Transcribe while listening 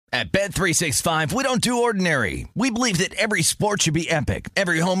At Bet365, we don't do ordinary. We believe that every sport should be epic.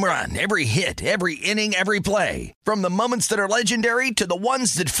 Every home run, every hit, every inning, every play. From the moments that are legendary to the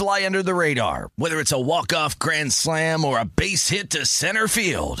ones that fly under the radar. Whether it's a walk-off grand slam or a base hit to center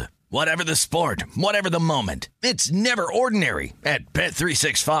field. Whatever the sport, whatever the moment. It's never ordinary at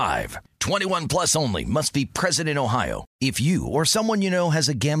Bet365. 21 plus only. Must be present in Ohio. If you or someone you know has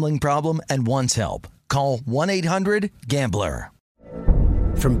a gambling problem and wants help, call 1-800-GAMBLER.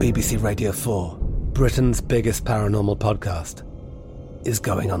 From BBC Radio 4, Britain's biggest paranormal podcast is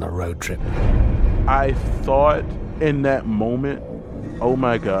going on a road trip. I thought in that moment, oh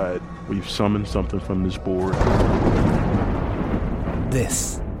my God, we've summoned something from this board.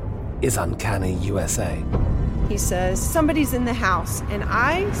 This is Uncanny USA. He says, somebody's in the house, and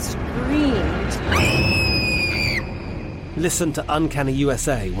I screamed. Listen to Uncanny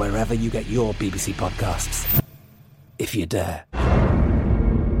USA wherever you get your BBC podcasts, if you dare.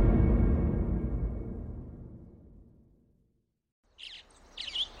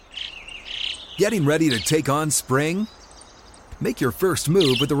 Getting ready to take on spring? Make your first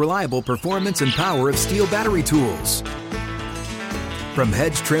move with the reliable performance and power of Steel battery tools. From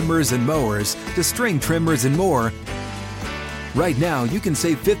hedge trimmers and mowers to string trimmers and more, right now you can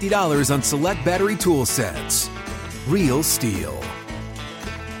save $50 on select battery tool sets. Real Steel.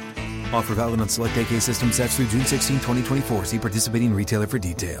 Offer valid on select AK system sets through June 16, 2024. See participating retailer for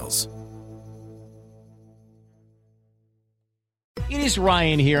details. It is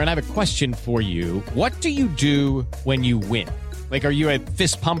Ryan here, and I have a question for you. What do you do when you win? Like, are you a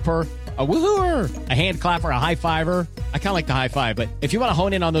fist pumper, a woo-hooer, a hand clapper, a high fiver? I kind of like the high five, but if you want to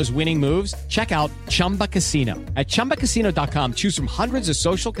hone in on those winning moves, check out Chumba Casino. At ChumbaCasino.com, choose from hundreds of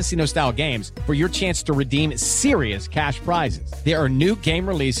social casino-style games for your chance to redeem serious cash prizes. There are new game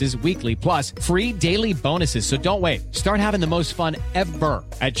releases weekly, plus free daily bonuses, so don't wait. Start having the most fun ever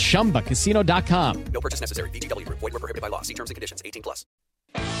at ChumbaCasino.com. No purchase necessary. VGW. Void where prohibited by law. See terms and conditions. 18 plus.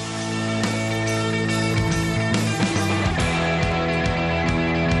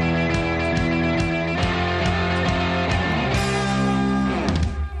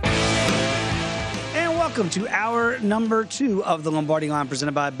 Welcome to hour number 2 of the Lombardi Line,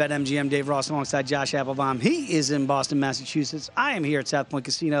 presented by BetMGM. Dave Ross alongside Josh Applebaum. He is in Boston, Massachusetts. I am here at South Point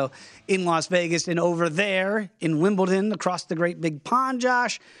Casino in Las Vegas. And over there in Wimbledon, across the great big pond,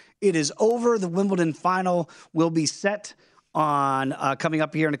 Josh, it is over. The Wimbledon final will be set on coming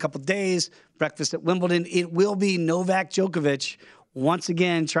up here in a couple days. Breakfast at Wimbledon. It will be Novak Djokovic once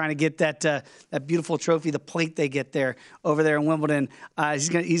again trying to get that beautiful trophy, the plate they get there over there in Wimbledon. He's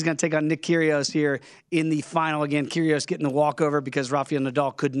gonna take on Nick Kyrgios here in the final. Again, Kyrgios getting the walkover because Rafael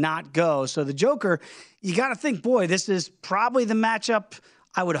Nadal could not go. So the Joker, you got to think, boy, this is probably the matchup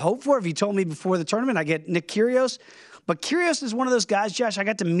I would hope for. If you told me before the tournament, I get Nick Kyrgios. But Kyrgios is one of those guys, Josh. I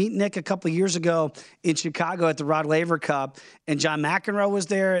got to meet Nick a couple of years ago in Chicago at the Rod Laver Cup, and John McEnroe was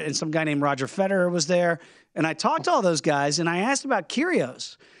there, and some guy named Roger Federer was there. And I talked to all those guys, and I asked about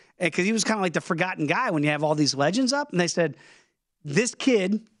Kyrgios, because he was kind of like the forgotten guy when you have all these legends up. And they said, this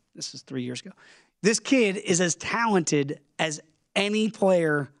kid, this is 3 years ago, this kid is as talented as any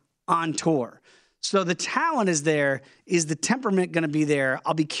player on tour. So the talent is there. Is the temperament going to be there?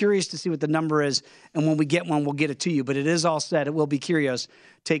 I'll be curious to see what the number is, and when we get one, we'll get it to you. But it is all set. It will be Kyrgios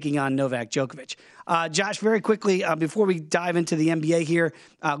taking on Novak Djokovic. Josh, very quickly, before we dive into the NBA here,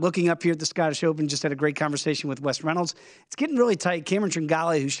 looking up here at the Scottish Open, just had a great conversation with Wes Reynolds. It's getting really tight. Cameron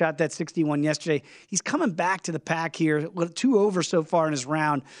Tringale, who shot that 61 yesterday, he's coming back to the pack here. 2 over so far in his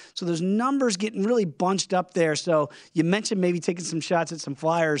round. So those numbers getting really bunched up there. So you mentioned maybe taking some shots at some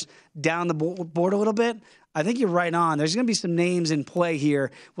flyers down the board a little bit. I think you're right on. There's going to be some names in play here.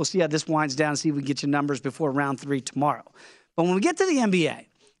 We'll see how this winds down, see if we can get your numbers before round 3 tomorrow. But when we get to the NBA,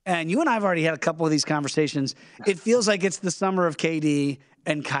 and you and I have already had a couple of these conversations, it feels like it's the summer of KD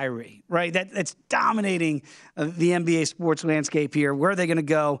and Kyrie, right? That's dominating the NBA sports landscape here. Where are they going to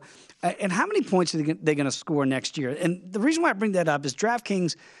go? And how many points are they going to score next year? And the reason why I bring that up is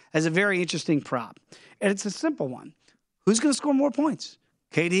DraftKings has a very interesting prop. And it's a simple one. Who's going to score more points,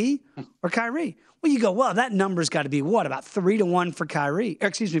 KD or Kyrie? Well, you go, well, that number's got to be what, about 3-1 for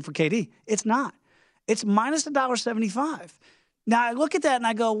for KD. It's not. It's minus $1.75. Now, I look at that and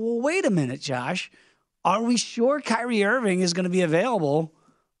I go, well, wait a minute, Josh. Are we sure Kyrie Irving is going to be available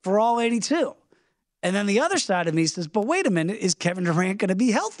for all 82? And then the other side of me says, but wait a minute, is Kevin Durant going to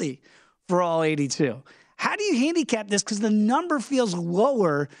be healthy for all 82? How do you handicap this? Because the number feels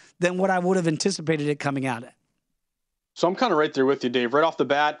lower than what I would have anticipated it coming out at. So I'm kind of right there with you, Dave. Right off the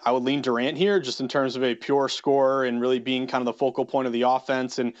bat, I would lean Durant here just in terms of a pure scorer and really being kind of the focal point of the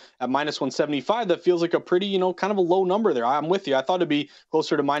offense. And at minus 175, that feels like a pretty, kind of a low number there. I'm with you. I thought it'd be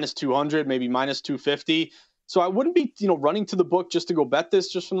closer to minus 200, maybe minus 250. So I wouldn't be, running to the book just to go bet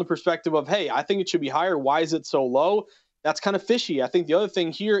this just from the perspective of, hey, I think it should be higher. Why is it so low? That's kind of fishy. I think the other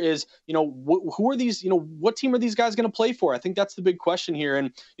thing here is, who are these, what team are these guys going to play for? I think that's the big question here.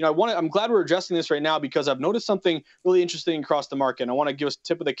 And, I'm glad we're addressing this right now because I've noticed something really interesting across the market. And I want to give a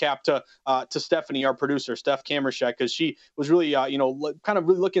tip of the cap to Stephanie, our producer, Steph Kamershek, because she was really, kind of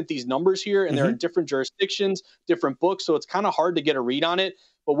really looking at these numbers here, and they're in different jurisdictions, different books. So it's kind of hard to get a read on it.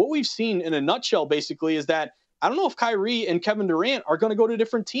 But what we've seen in a nutshell, basically, is that I don't know if Kyrie and Kevin Durant are going to go to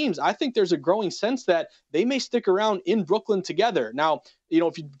different teams. I think there's a growing sense that they may stick around in Brooklyn together. Now,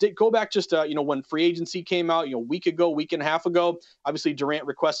 if you go back just, when free agency came out, week and a half ago, obviously Durant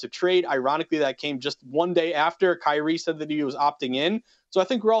requested trade. Ironically, that came just one day after Kyrie said that he was opting in. So I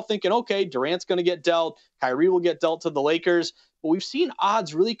think we're all thinking, okay, Durant's going to get dealt. Kyrie will get dealt to the Lakers. But we've seen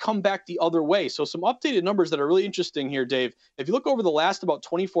odds really come back the other way. So some updated numbers that are really interesting here, Dave. If you look over the last about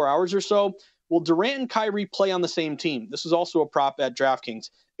 24 hours or so, will Durant and Kyrie play on the same team? This is also a prop at DraftKings.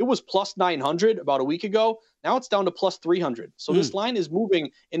 It was plus 900 about a week ago. Now it's down to plus 300. So this line is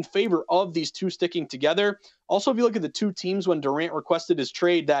moving in favor of these two sticking together. Also, if you look at the two teams when Durant requested his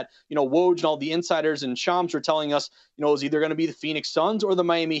trade that, Woj and all the insiders and Shams were telling us, it was either going to be the Phoenix Suns or the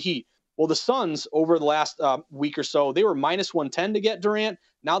Miami Heat. Well, the Suns over the last week or so, they were minus 110 to get Durant.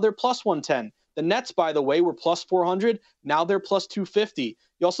 Now they're plus 110. The Nets, by the way, were plus 400. Now they're plus 250.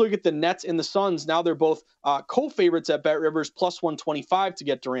 You also look at the Nets and the Suns. Now they're both co-favorites at BetRivers, plus 125 to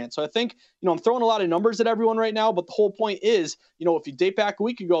get Durant. So I think, I'm throwing a lot of numbers at everyone right now, but the whole point is, if you date back a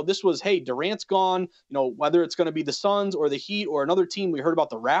week ago, this was, hey, Durant's gone, whether it's going to be the Suns or the Heat or another team. We heard about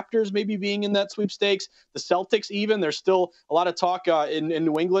the Raptors maybe being in that sweepstakes, the Celtics even. There's still a lot of talk in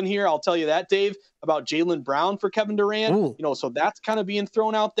New England here. I'll tell you that, Dave, about Jaylen Brown for Kevin Durant. So that's kind of being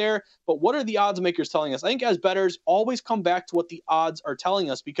thrown out there. But what are the odds makers telling us? I think as bettors, always come back to what the odds are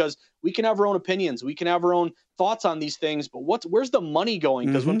telling us, because we can have our own opinions. We can have our own thoughts on these things, but where's the money going?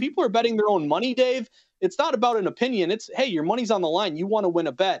 Because when people are betting their own money, Dave, it's not about an opinion. It's, hey, your money's on the line. You want to win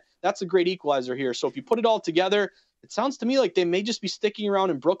a bet. That's a great equalizer here. So if you put it all together, it sounds to me like they may just be sticking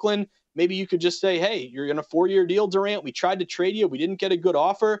around in Brooklyn. Maybe you could just say, hey, you're in a 4-year deal, Durant. We tried to trade you. We didn't get a good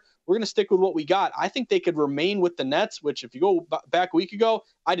offer. We're going to stick with what we got. I think they could remain with the Nets, which if you go back a week ago,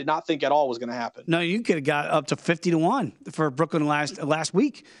 I did not think at all was going to happen. No, you could have got up to 50-1 for Brooklyn last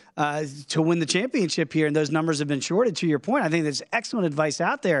week to win the championship here, and those numbers have been shorted. To your point, I think there's excellent advice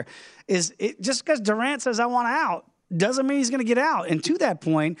out there. Just because Durant says, I want out, doesn't mean he's going to get out. And to that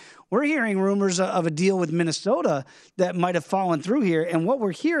point, we're hearing rumors of a deal with Minnesota that might have fallen through here. And what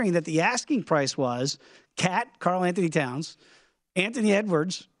we're hearing that the asking price was Karl Anthony Towns, Anthony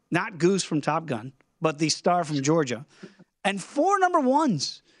Edwards, not Goose from Top Gun, but the star from Georgia, and 4 number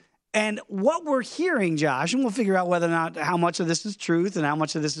ones. And what we're hearing, Josh, and we'll figure out whether or not how much of this is truth and how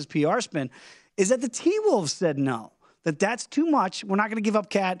much of this is PR spin, is that the T-Wolves said no. That's too much. We're not going to give up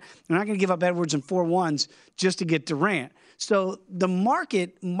Cat. We're not going to give up Edwards and 4 ones just to get Durant. So the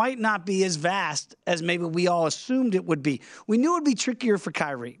market might not be as vast as maybe we all assumed it would be. We knew it would be trickier for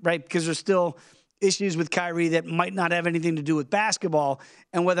Kyrie, right? Because there's still issues with Kyrie that might not have anything to do with basketball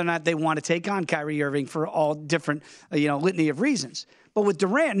and whether or not they want to take on Kyrie Irving for all different, litany of reasons. But with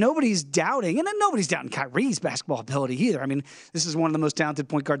Durant, nobody's doubting, and then nobody's doubting Kyrie's basketball ability either. I mean, this is one of the most talented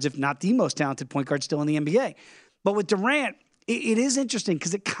point guards, if not the most talented point guard still in the NBA. But with Durant, it is interesting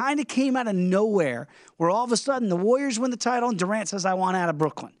because it kind of came out of nowhere where all of a sudden the Warriors win the title and Durant says, I want out of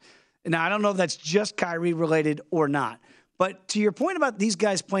Brooklyn. Now, I don't know if that's just Kyrie related or not. But to your point about these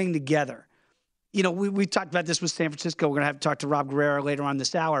guys playing together, we talked about this with San Francisco. We're going to have to talk to Rob Guerrero later on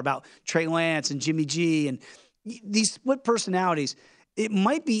this hour about Trey Lance and Jimmy G and these split personalities. It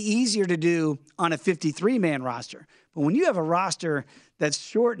might be easier to do on a 53-man roster. But when you have a roster that's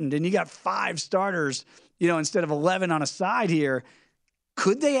shortened and you got 5 starters, instead of 11 on a side here,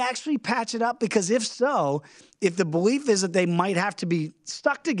 could they actually patch it up? Because if so, if the belief is that they might have to be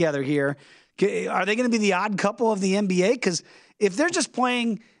stuck together here, are they going to be the odd couple of the NBA? Because if they're just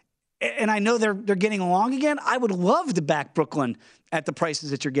playing, and I know they're getting along again, I would love to back Brooklyn at the prices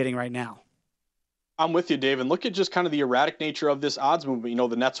that you're getting right now. I'm with you, Dave. And look at just kind of the erratic nature of this odds movement.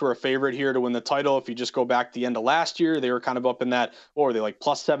 The Nets were a favorite here to win the title. If you just go back to the end of last year, they were kind of up in that, what were they, like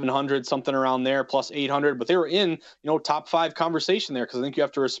plus 700, something around there, plus 800. But they were in, top 5 conversation there because I think you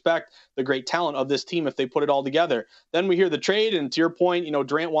have to respect the great talent of this team if they put it all together. Then we hear the trade, and to your point,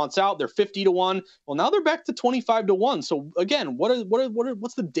 Durant wants out. They're 50-1. Well, now they're back to 25-1. So again,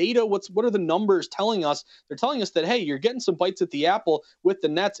 what's the data? What are the numbers telling us? They're telling us that, hey, you're getting some bites at the apple with the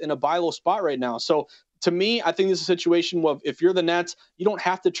Nets in a buy low spot right now. So to me, I think this is a situation where if you're the Nets, you don't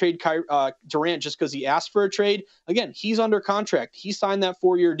have to trade Durant just because he asked for a trade. Again, he's under contract. He signed that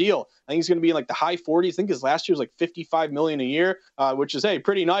 4-year deal. I think he's going to be in like the high 40s. I think his last year was like $55 million a year, which is, hey,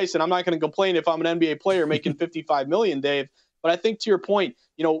 pretty nice. And I'm not going to complain if I'm an NBA player making $55 million, Dave. But I think to your point,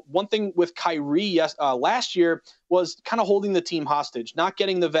 one thing with Kyrie last year was kind of holding the team hostage, not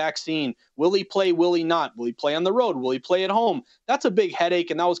getting the vaccine. Will he play? Will he not? Will he play on the road? Will he play at home? That's a big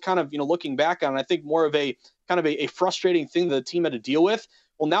headache. And that was kind of, looking back on it, I think more of a kind of a frustrating thing that the team had to deal with.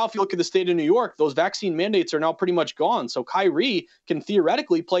 Well, now if you look at the state of New York, those vaccine mandates are now pretty much gone. So Kyrie can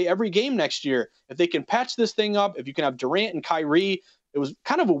theoretically play every game next year. If they can patch this thing up, if you can have Durant and Kyrie. It was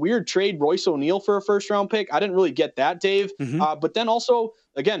kind of a weird trade, Royce O'Neal for a first-round pick. I didn't really get that, Dave. Mm-hmm. But then also,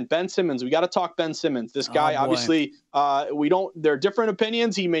 again, Ben Simmons. We got to talk Ben Simmons. This guy, obviously, there are different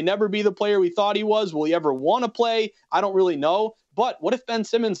opinions. He may never be the player we thought he was. Will he ever want to play? I don't really know. But what if Ben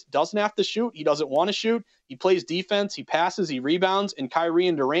Simmons doesn't have to shoot? He doesn't want to shoot. He plays defense. He passes. He rebounds. And Kyrie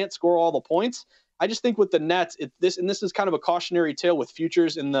and Durant score all the points. I just think with the Nets, this is kind of a cautionary tale with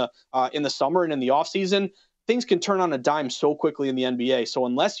futures in the summer and in the offseason. Things can turn on a dime so quickly in the NBA. So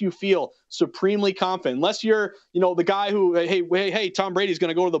unless you feel supremely confident, unless you're, the guy who, hey, Tom Brady's going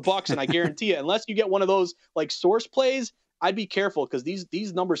to go to the Bucs, and I guarantee it, unless you get one of those like source plays, I'd be careful because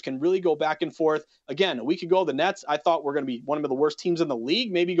these numbers can really go back and forth. Again, a week ago, the Nets, I thought were going to be one of the worst teams in the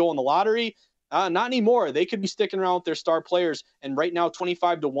league, maybe go in the lottery. Not anymore. They could be sticking around with their star players. And right now,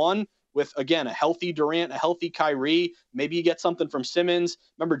 25-1. With, again, a healthy Durant, a healthy Kyrie. Maybe you get something from Simmons.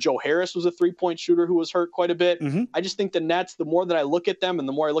 Remember, Joe Harris was a three-point shooter who was hurt quite a bit. Mm-hmm. I just think the Nets, the more that I look at them and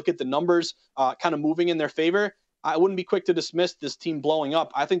the more I look at the numbers kind of moving in their favor, I wouldn't be quick to dismiss this team blowing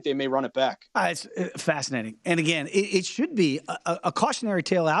up. I think they may run it back. It's fascinating. And again, it should be a cautionary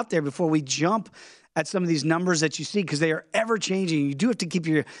tale out there before we jump at some of these numbers that you see, because they are ever changing. You do have to keep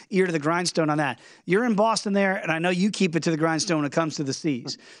your ear to the grindstone on that. You're in Boston there, and I know you keep it to the grindstone when it comes to the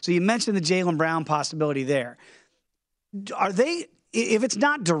C's. So you mentioned the Jaylen Brown possibility there. Are they, if it's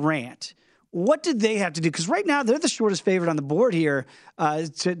not Durant, what did they have to do? Because right now they're the shortest favorite on the board here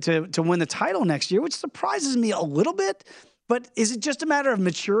to win the title next year, which surprises me a little bit. But is it just a matter of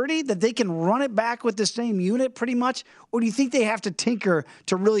maturity that they can run it back with the same unit pretty much? Or do you think they have to tinker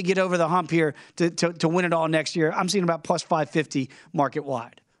to really get over the hump here to win it all next year? I'm seeing about plus 550 market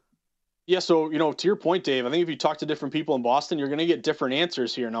wide. Yeah, so, to your point, Dave, I think if you talk to different people in Boston, you're going to get different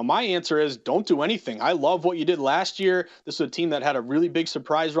answers here. Now, my answer is don't do anything. I love what you did last year. This was a team that had a really big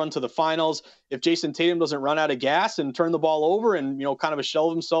surprise run to the finals. If Jason Tatum doesn't run out of gas and turn the ball over and, kind of a shell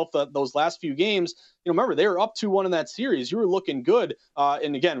of himself those last few games, remember, they were up 2-1 in that series. You were looking good.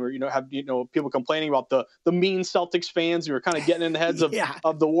 And again, we're, people complaining about the mean Celtics fans who are kind of getting in the heads of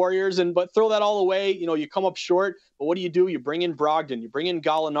the Warriors. But throw that all away. You come up short. But what do? You bring in Brogdon. You bring in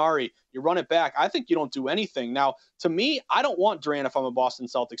Gallinari. You run it back. I think you don't do anything. Now, to me, I don't want Durant if I'm a Boston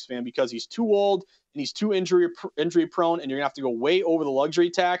Celtics fan because he's too old and he's too injury prone, and you're going to have to go way over the luxury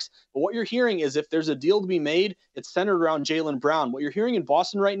tax. But what you're hearing is if there's a deal to be made, it's centered around Jaylen Brown. What you're hearing in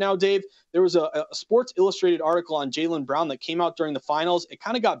Boston right now, Dave, there was a Sports Illustrated article on Jaylen Brown that came out during the finals. It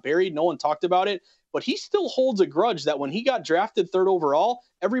kind of got buried. No one talked about it. But he still holds a grudge that when he got drafted third overall,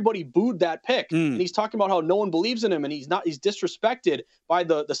 everybody booed that pick. And he's talking about how no one believes in him and he's disrespected by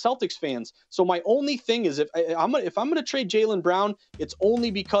the Celtics fans. So my only thing is if I'm going to trade Jaylen Brown, it's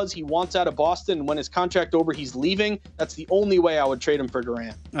only because he wants out of Boston. And when his contract over, he's leaving. That's the only way I would trade him for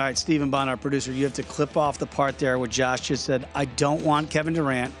Durant. All right, Stephen Bond, our producer, you have to clip off the part there where Josh just said, I don't want Kevin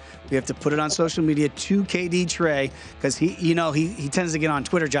Durant. We have to put it on social media to KD Trey because he tends to get on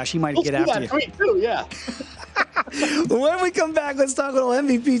Twitter, Josh. He might get after you. Tweet too, yeah. When we come back, let's talk a little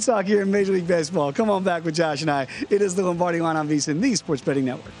MVP talk here in Major League Baseball. Come on back with Josh and I. It is the Lombardi Line on VSiN, the Sports Betting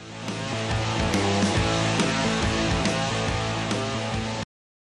Network.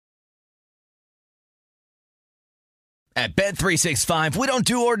 At Bet365, we don't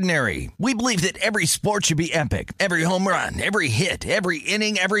do ordinary. We believe that every sport should be epic. Every home run, every hit, every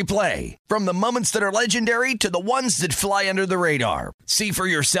inning, every play. From the moments that are legendary to the ones that fly under the radar. See for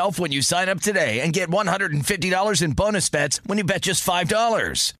yourself when you sign up today and get $150 in bonus bets when you bet just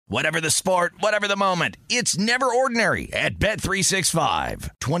 $5. Whatever the sport, whatever the moment, it's never ordinary at Bet365.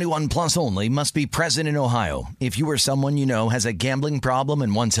 21 plus only. Must be present in Ohio. If you or someone you know has a gambling problem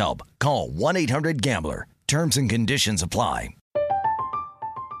and wants help, call 1-800-GAMBLER. Terms and conditions apply.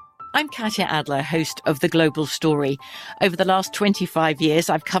 I'm Katya Adler, host of The Global Story. Over the last 25 years,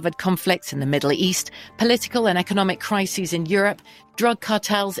 I've covered conflicts in the Middle East, political and economic crises in Europe, drug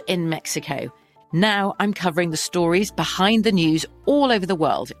cartels in Mexico. Now I'm covering the stories behind the news all over the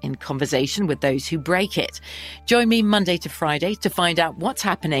world in conversation with those who break it. Join me Monday to Friday to find out what's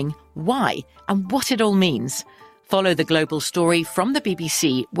happening, why, and what it all means. Follow The Global Story from the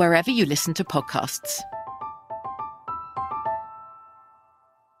BBC wherever you listen to podcasts.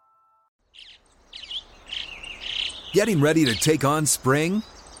 Getting ready to take on spring?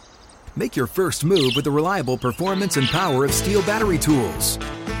 Make your first move with the reliable performance and power of Steel battery tools.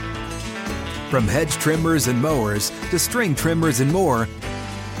 From hedge trimmers and mowers to string trimmers and more,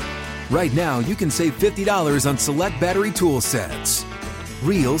 right now you can save $50 on select battery tool sets.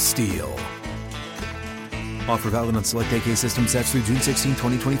 Real Steel. Offer valid on select AK system sets through June 16,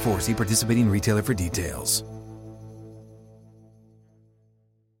 2024. See participating retailer for details.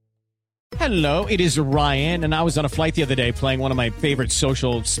 Hello, it is Ryan, and I was on a flight the other day playing one of my favorite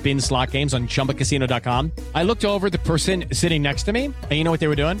social spin slot games on ChumbaCasino.com. I looked over at the person sitting next to me, and you know what they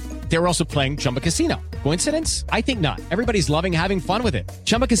were doing? They were also playing Chumba Casino. Coincidence? I think not. Everybody's loving having fun with it.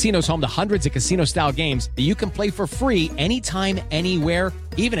 Chumba Casino is home to hundreds of casino-style games that you can play for free anytime, anywhere,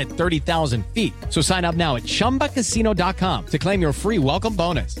 even at 30,000 feet. So sign up now at ChumbaCasino.com to claim your free welcome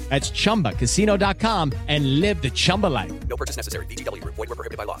bonus. That's ChumbaCasino.com and live the Chumba life. No purchase necessary. VGW. Void where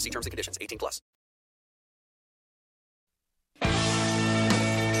prohibited by law. See terms and conditions. 18+.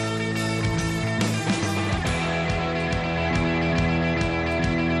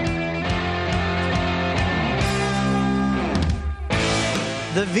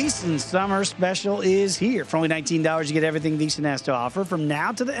 The VSiN Summer Special is here. For only $19, you get everything VSiN has to offer from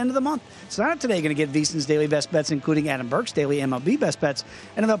now to the end of the month. Sign up today. You're going to get VSiN's daily best bets, including Adam Burke's daily MLB best bets,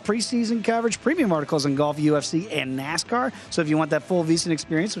 NFL preseason coverage, premium articles on golf, UFC, and NASCAR. So if you want that full VSiN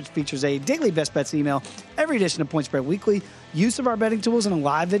experience, which features a daily best bets email, every edition of Point Spread Weekly, use of our betting tools, and a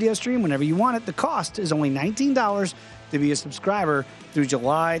live video stream whenever you want it, the cost is only $19 to be a subscriber through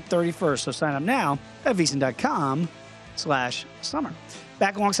July 31st. So sign up now at VSiN.com/summer.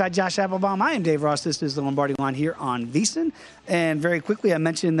 Back alongside Josh Applebaum, I am Dave Ross. This is the Lombardi Line here on VSiN. And very quickly, I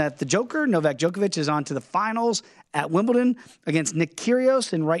mentioned that the Joker, Novak Djokovic, is on to the finals at Wimbledon against Nick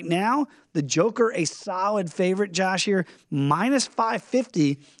Kyrgios. And right now, the Joker, a solid favorite, Josh, here, minus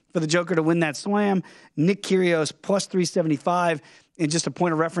 550 for the Joker to win that slam. Nick Kyrgios, plus 375. And just a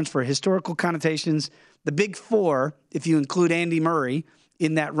point of reference for historical connotations, the Big Four, if you include Andy Murray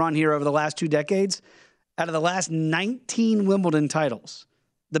in that run here over the last 2 decades, out of the last 19 Wimbledon titles,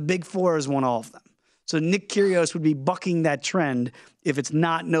 the Big Four has won all of them. So Nick Kyrgios would be bucking that trend if it's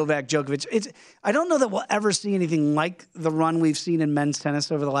not Novak Djokovic. I don't know that we'll ever see anything like the run we've seen in men's tennis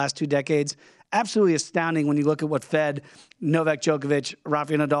over the last 2 decades. Absolutely astounding when you look at what fed Novak Djokovic,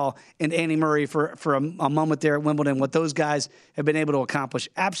 Rafael Nadal, and Andy Murray for a moment there at Wimbledon, what those guys have been able to accomplish.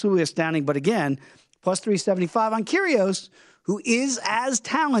 Absolutely astounding. But again, plus 375 on Kyrgios, who is as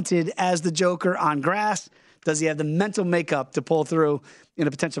talented as the Joker on grass. Does he have the mental makeup to pull through in a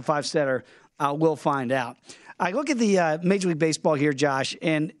potential 5-setter? We'll find out. I look at the Major League Baseball here, Josh,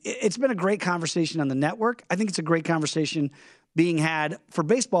 and it's been a great conversation on the network. I think it's a great conversation being had for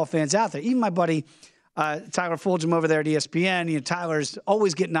baseball fans out there. Even my buddy Tyler Fulgham over there at ESPN, Tyler's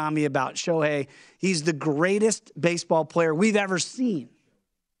always getting on me about Shohei. He's the greatest baseball player we've ever seen.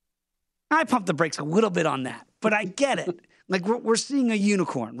 I pump the brakes a little bit on that, but I get it. Like, we're seeing a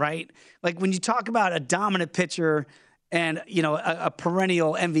unicorn, right? Like, when you talk about a dominant pitcher and, a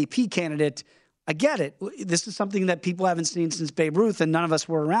perennial MVP candidate, I get it. This is something that people haven't seen since Babe Ruth, and none of us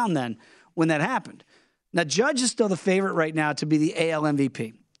were around then when that happened. Now, Judge is still the favorite right now to be the AL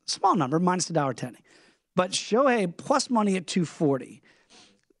MVP. Small number, minus $1.10. But Shohei, plus money at 240.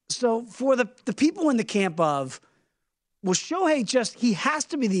 So for the people in the camp of, well, Shohei he has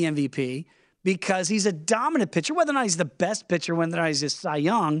to be the MVP because he's a dominant pitcher. Whether or not he's the best pitcher, whether or not he's a Cy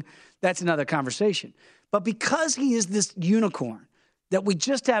Young, that's another conversation. But because he is this unicorn that we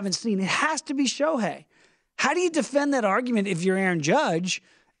just haven't seen, it has to be Shohei. How do you defend that argument if you're Aaron Judge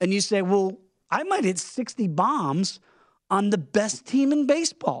and you say, well, I might hit 60 bombs on the best team in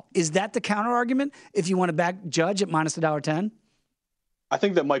baseball? Is that the counter argument if you want to back Judge at minus $1.10? I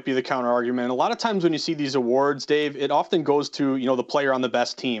think that might be the counter argument. A lot of times when you see these awards, Dave, it often goes to, the player on the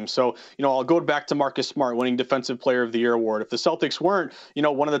best team. So, I'll go back to Marcus Smart winning Defensive Player of the Year award. If the Celtics weren't,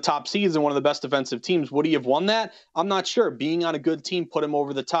 one of the top seeds and one of the best defensive teams, would he have won that? I'm not sure. Being on a good team put him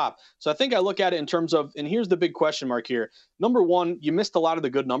over the top. So I think I look at it in terms of, and here's the big question mark here. Number one, you missed a lot of the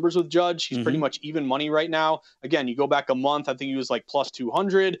good numbers with Judge. He's pretty much even money right now. Again, you go back a month, I think he was like plus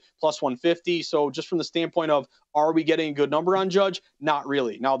 200, plus 150. So just from the standpoint of Are we getting a good number on Judge? Not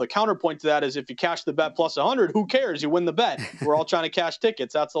really. Now, the counterpoint to that is if you cash the bet plus 100, who cares? You win the bet. We're all trying to cash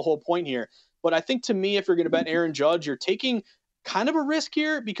tickets. That's the whole point here. But I think to me, if you're going to bet Aaron Judge, you're taking kind of a risk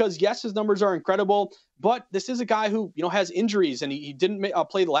here because, yes, his numbers are incredible, but this is a guy who, has injuries, and he didn't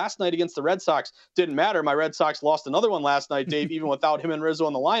play last night against the Red Sox. Didn't matter. My Red Sox lost another one last night, Dave, even without him and Rizzo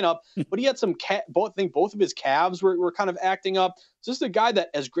in the lineup. But he had some both of his calves were kind of acting up. So this is a guy that,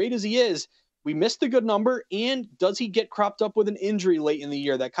 as great as he is, we missed a good number, and does he get cropped up with an injury late in the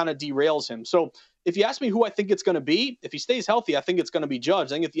year that kind of derails him? So if you ask me who I think it's going to be, if he stays healthy, I think it's going to be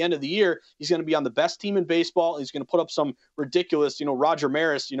Judge. I think at the end of the year, he's going to be on the best team in baseball. He's going to put up some ridiculous, Roger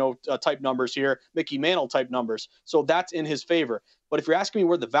Maris, type numbers here, Mickey Mantle type numbers. So that's in his favor. But if you're asking me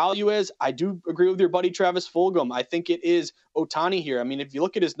where the value is, I do agree with your buddy Travis Fulgham. I think it is Ohtani here. I mean, if you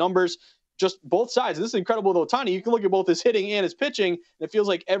look at his numbers, just both sides. This is incredible with Ohtani. You can look at both his hitting and his pitching, and it feels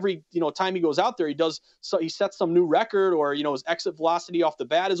like every time he goes out there, he sets some new record, or his exit velocity off the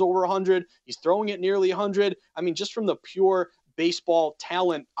bat is over 100. He's throwing it nearly 100. I mean, just from the pure baseball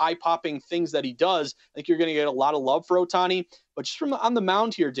talent, eye-popping things that he does, I think you're going to get a lot of love for Ohtani. But just from on the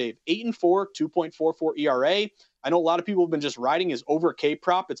mound here, Dave, 8-4, 2.44 ERA. I know a lot of people have been just riding his over K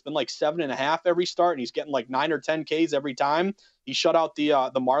prop. It's been like 7.5 every start, and he's getting like 9 or 10 Ks every time. He shut out the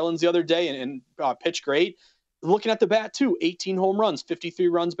Marlins the other day and pitched great. Looking at the bat too, 18 home runs, 53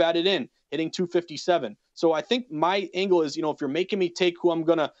 runs batted in, hitting .257. So I think my angle is, if you're making me take who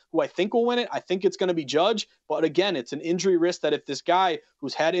I think will win it, I think it's going to be Judge. But again, it's an injury risk that if this guy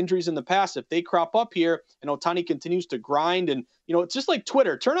who's had injuries in the past, if they crop up here and Ohtani continues to grind, and it's just like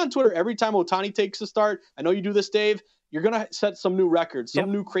Twitter. Turn on Twitter every time Ohtani takes a start. I know you do this, Dave. You're going to set some new records,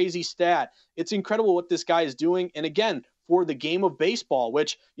 some new crazy stat. It's incredible what this guy is doing. And again, for the game of baseball,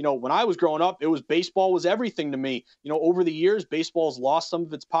 which, when I was growing up, baseball was everything to me. Over the years, baseball's lost some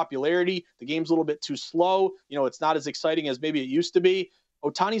of its popularity. The game's a little bit too slow. It's not as exciting as maybe it used to be.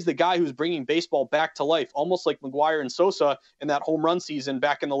 Ohtani's the guy who's bringing baseball back to life, almost like McGwire and Sosa in that home run season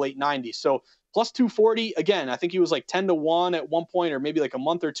back in the late 90s. So plus 240, again, I think he was like 10-1 at one point, or maybe like a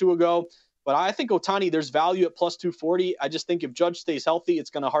month or two ago. But I think Ohtani, there's value at plus 240. I just think if Judge stays healthy,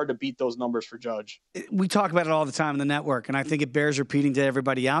 it's going to hard to beat those numbers for Judge. We talk about it all the time in the network, and I think it bears repeating to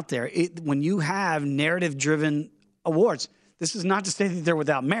everybody out there. When you have narrative-driven awards, this is not to say that they're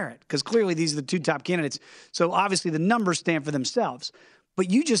without merit, because clearly these are the two top candidates. So obviously the numbers stand for themselves. But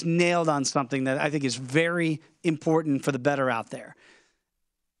you just nailed on something that I think is very important for the bettor out there.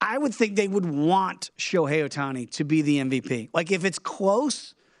 I would think they would want Shohei Ohtani to be the MVP. Like, if it's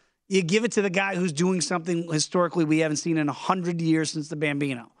close, you give it to the guy who's doing something historically we haven't seen in 100 years since the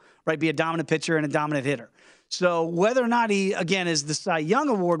Bambino, right? Be a dominant pitcher and a dominant hitter. So whether or not he, again, is the Cy Young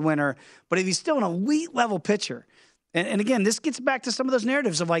Award winner, but if he's still an elite level pitcher, and again, this gets back to some of those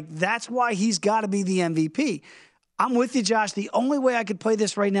narratives of like, that's why he's got to be the MVP. I'm with you, Josh. The only way I could play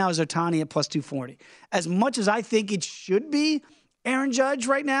this right now is Ohtani at plus 240. As much as I think it should be Aaron Judge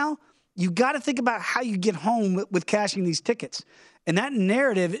right now, you got to think about how you get home with cashing these tickets. And that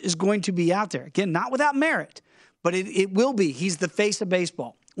narrative is going to be out there. Again, not without merit, but it will be. He's the face of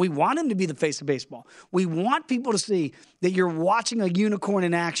baseball. We want him to be the face of baseball. We want people to see that you're watching a unicorn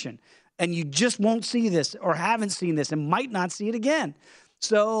in action, and you just won't see this or haven't seen this and might not see it again.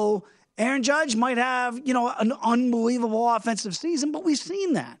 So Aaron Judge might have, an unbelievable offensive season, but we've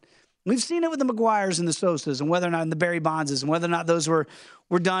seen that. We've seen it with the McGwires and the Sosas, and whether or not, and the Barry Bondses, and whether or not those were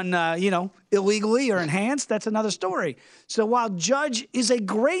done, illegally or enhanced. That's another story. So while Judge is a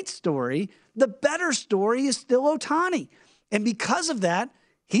great story, the better story is still Ohtani. And because of that,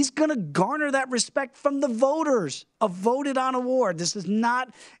 he's going to garner that respect from the voters, a voted on award. This is not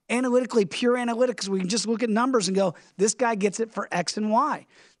analytically pure analytics. We can just look at numbers and go, this guy gets it for X and Y.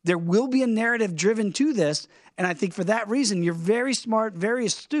 There will be a narrative driven to this. And I think for that reason, you're very smart, very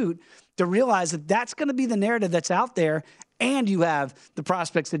astute to realize that that's going to be the narrative that's out there. And you have the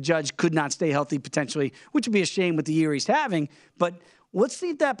prospects that Judge could not stay healthy potentially, which would be a shame with the year he's having. But let's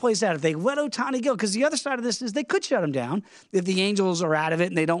see if that plays out. If they let Ohtani go, because the other side of this is they could shut him down if the Angels are out of it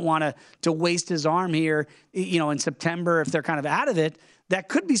and they don't want to waste his arm here, in September if they're kind of out of it. That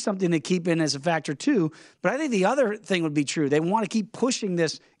could be something to keep in as a factor too. But I think the other thing would be true. They want to keep pushing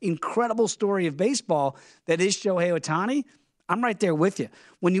this incredible story of baseball that is Shohei Ohtani. I'm right there with you.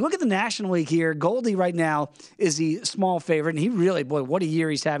 When you look at the National League here, Goldie right now is the small favorite. And he really, boy, what a year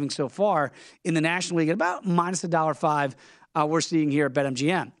he's having so far in the National League at about minus $1.05 we're seeing here at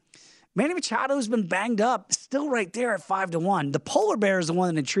BetMGM. Manny Machado has been banged up, still right there at 5-1. The Polar Bear is the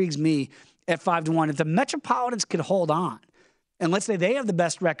one that intrigues me at 5-1. If the Metropolitans could hold on, and let's say they have the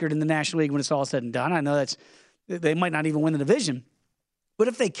best record in the National League when it's all said and done. I know they might not even win the division. But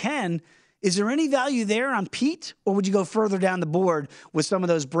if they can, Is there any value there on Pete, or would you go further down the board with some of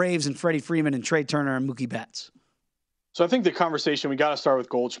those Braves and Freddie Freeman and Trey Turner and Mookie Betts? So I think the conversation, we got to start with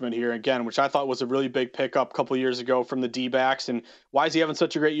Goldschmidt here again, which I thought was a really big pickup a couple of years ago from the D-backs. And why is he having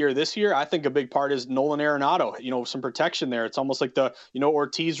such a great year this year? I think a big part is Nolan Arenado, some protection there. It's almost like the,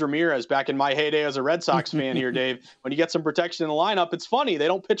 Ortiz Ramirez back in my heyday as a Red Sox fan here, Dave. When you get some protection in the lineup, it's funny. They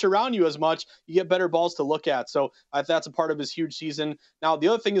don't pitch around you as much. You get better balls to look at. So that's a part of his huge season. Now, the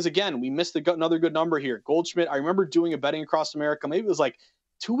other thing is, again, we missed another good number here. Goldschmidt, I remember doing a betting across America. Maybe it was like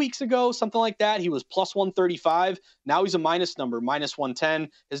 2 weeks ago, something like that. He was plus 135. Now he's a minus number, minus 110.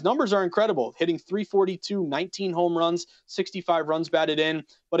 His numbers are incredible, hitting 342, 19 home runs, 65 runs batted in.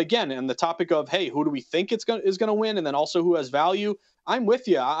 But again, on the topic of, hey, who do we think is going to win, and then also who has value, I'm with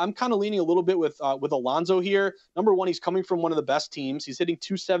you. I'm kind of leaning a little bit with Alonso here. Number one, he's coming from one of the best teams. He's hitting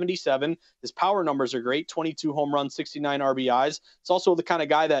 277. His power numbers are great, 22 home runs, 69 RBIs. It's also the kind of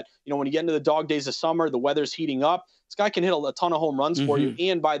guy that, when you get into the dog days of summer, the weather's heating up, this guy can hit a ton of home runs for you.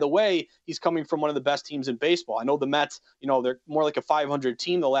 And by the way, he's coming from one of the best teams in baseball. I know the Mets, they're more like a 500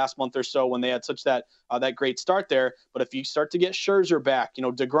 team the last month or so when they had such that great start there. But if you start to get Scherzer back,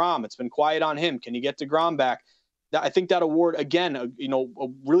 DeGrom, it's been quiet on him. Can you get DeGrom back? I think that award, again, a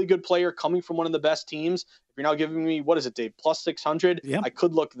really good player coming from one of the best teams. If you're now giving me, what is it, Dave, plus 600, I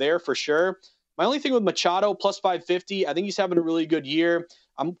could look there for sure. My only thing with Machado, plus 550, I think he's having a really good year.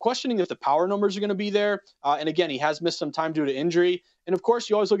 I'm questioning if the power numbers are going to be there. And again, he has missed some time due to injury. And of course,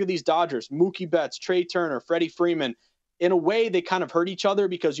 you always look at these Dodgers, Mookie Betts, Trey Turner, Freddie Freeman. In a way, they kind of hurt each other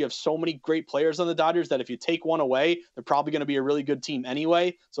because you have so many great players on the Dodgers that if you take one away, they're probably going to be a really good team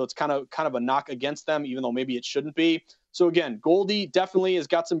anyway. So it's kind of a knock against them, even though maybe it shouldn't be. So again, Goldie definitely has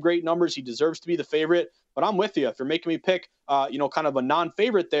got some great numbers. He deserves to be the favorite. But I'm with you. If you're making me pick, kind of a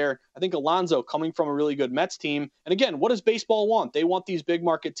non-favorite there, I think Alonso coming from a really good Mets team. And again, what does baseball want? They want these big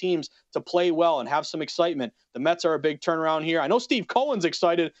market teams to play well and have some excitement. The Mets are a big turnaround here. I know Steve Cohen's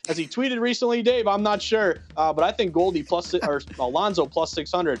excited as he tweeted recently, Dave. I'm not sure, but I think Goldie or Alonso plus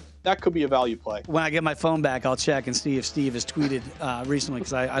 600. That could be a value play. When I get my phone back, I'll check and see if Steve has tweeted recently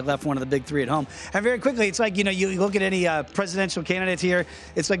because I left one of the big three at home. And very quickly, it's like, you look at any presidential candidates here,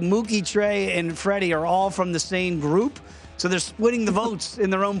 it's like Mookie, Trey, and Freddie are all from the same group. So they're splitting the votes in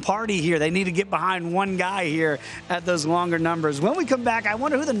their own party here. They need to get behind one guy here at those longer numbers. When we come back, I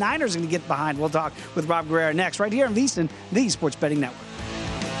wonder who the Niners are going to get behind. We'll talk with Rob Guerrero next, right here on VSiN, the Sports Betting Network.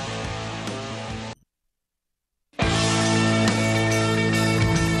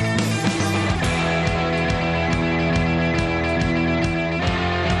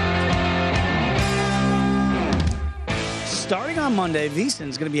 Starting on Monday, VSiN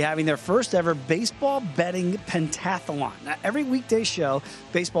is going to be having their first ever baseball betting pentathlon. Now, every weekday show,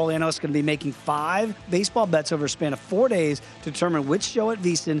 baseball analysts are going to be making 5 baseball bets over a span of 4 days to determine which show at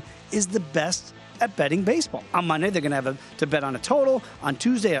VSiN is the best at betting baseball. On Monday, they're going to have to bet on a total, on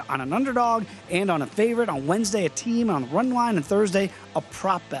Tuesday on an underdog, and on a favorite, on Wednesday a team, on the run line, and Thursday a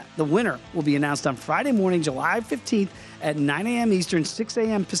prop bet. The winner will be announced on Friday morning, July 15th at 9 a.m. Eastern, 6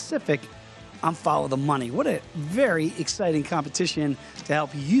 a.m. Pacific on Follow the Money. What a very exciting competition to help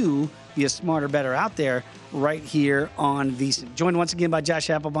you be a smarter, better out there right here on VSiN. Joined once again by Josh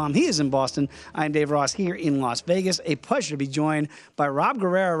Applebaum. He is in Boston. I'm Dave Ross here in Las Vegas. A pleasure to be joined by Rob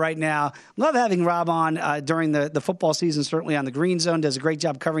Guerrero right now. Love having Rob on during the football season, certainly on the Green Zone. Does a great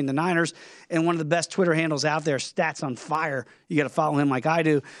job covering the Niners. And one of the best Twitter handles out there, Stats on Fire. You got to follow him like I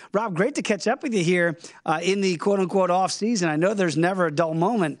do. Rob, great to catch up with you here in the quote-unquote off season. I know there's never a dull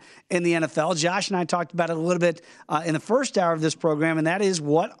moment in the NFL. Josh and I talked about it a little bit in the first hour of this program, and that is,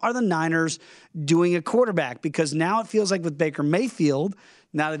 what are the Niners doing at quarterback? Because now it feels like with Baker Mayfield,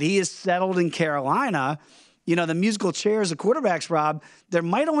 now that he is settled in Carolina, the musical chairs of quarterbacks, Rob, there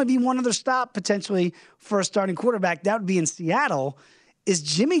might only be one other stop potentially for a starting quarterback. That would be in Seattle. Is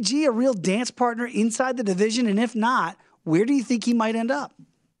Jimmy G a real dance partner inside the division? And if not, where do you think he might end up?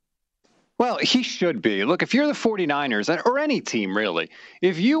 Well, he should be. Look, if you're the 49ers, or any team really,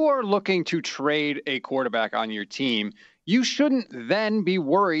 if you are looking to trade a quarterback on your team, you shouldn't then be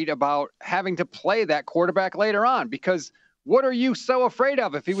worried about having to play that quarterback later on, because what are you so afraid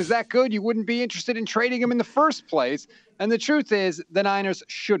of? If he was that good, you wouldn't be interested in trading him in the first place. And the truth is, the Niners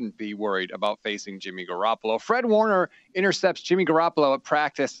shouldn't be worried about facing Jimmy Garoppolo. Fred Warner intercepts Jimmy Garoppolo at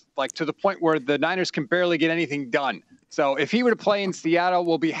practice, like to the point where the Niners can barely get anything done. So if he were to play in Seattle,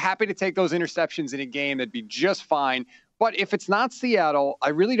 we'll be happy to take those interceptions in a game. That'd be just fine. But if it's not Seattle, I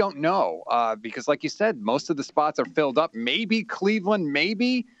really don't know, because like you said, most of the spots are filled up. Maybe Cleveland,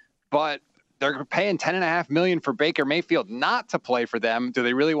 maybe, but they're paying $10.5 million for Baker Mayfield not to play for them. Do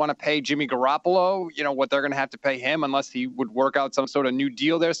they really want to pay Jimmy Garoppolo, what they're going to have to pay him unless he would work out some sort of new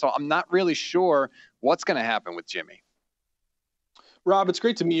deal there? So I'm not really sure what's going to happen with Jimmy. Rob, it's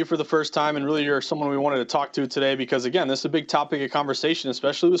great to meet you for the first time, and really you're someone we wanted to talk to today because, again, this is a big topic of conversation,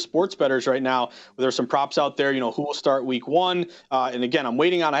 especially with sports bettors right now. There's some props out there, who will start week one. And, again, I'm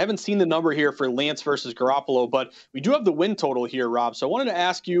waiting on – I haven't seen the number here for Lance versus Garoppolo, but we do have the win total here, Rob. So I wanted to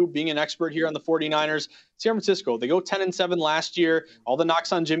ask you, being an expert here on the 49ers, San Francisco, they go 10-7 last year. All the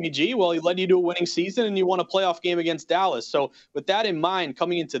knocks on Jimmy G. Well, he led you to a winning season, and you won a playoff game against Dallas. So with that in mind,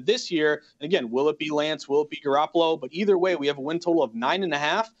 coming into this year, and again, will it be Lance? Will it be Garoppolo? But either way, we have a win total of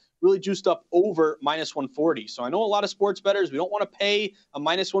 9.5. Really juiced up over -140. So I know a lot of sports bettors, we don't want to pay a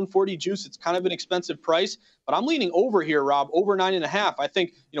 -140 juice. It's kind of an expensive price, but I'm leaning over here, Rob, over 9.5. I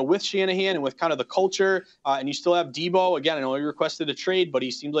think, with Shanahan and with kind of the culture, and you still have Debo. Again, I know he requested a trade, but he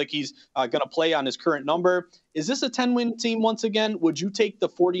seems like he's going to play on his current number. Is this a 10-win team once again? Would you take the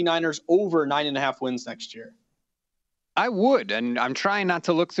 49ers over 9.5 wins next year? I would, and I'm trying not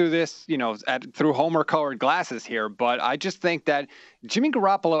to look through this, through Homer-colored glasses here, but I just think that Jimmy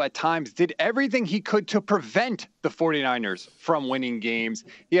Garoppolo at times did everything he could to prevent the 49ers from winning games.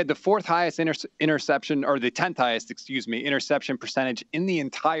 He had the 4th highest interception, or the 10th highest, interception percentage in the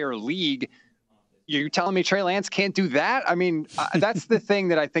entire league. You're telling me Trey Lance can't do that? I mean, that's the thing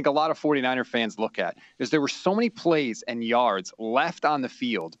that I think a lot of 49er fans look at, is there were so many plays and yards left on the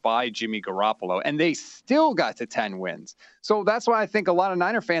field by Jimmy Garoppolo, and they still got to 10 wins. So that's why I think a lot of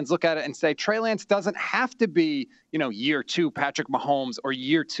Niner fans look at it and say Trey Lance doesn't have to be, year 2 Patrick Mahomes or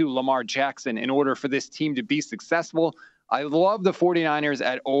year 2 Lamar Jackson in order for this team to be successful. I love the 49ers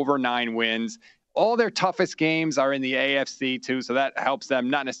at over 9 wins. All their toughest games are in the AFC, too, so that helps them,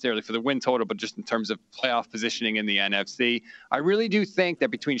 not necessarily for the win total, but just in terms of playoff positioning in the NFC. I really do think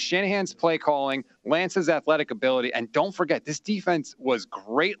that between Shanahan's play calling, Lance's athletic ability, and don't forget, this defense was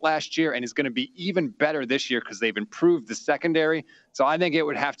great last year and is going to be even better this year because they've improved the secondary. So I think it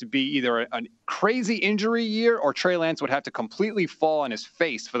would have to be either a crazy injury year or Trey Lance would have to completely fall on his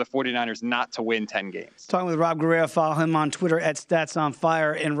face for the 49ers not to win 10 games. Talking with Rob Guerrero, follow him on Twitter at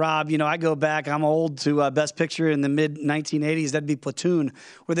StatsOnFire. And Rob, I go back, I'm old, to Best Picture in the mid-1980s. That'd be Platoon,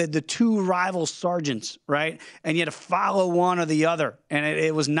 where they had the 2 rival sergeants, right? And you had to follow one or the other. And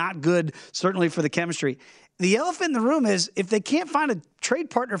it was not good, certainly for the chemistry. The elephant in the room is if they can't find a trade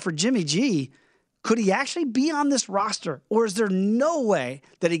partner for Jimmy G, could he actually be on this roster, or is there no way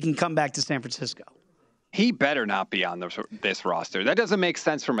that he can come back to San Francisco? He better not be on this roster. That doesn't make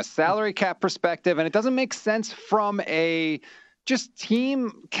sense from a salary cap perspective, and it doesn't make sense from a just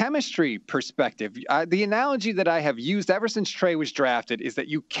team chemistry perspective. The analogy that I have used ever since Trey was drafted is that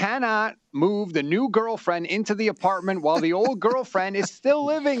you cannot move the new girlfriend into the apartment while the old girlfriend is still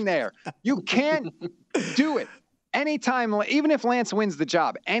living there. You can't do it. Anytime, even if Lance wins the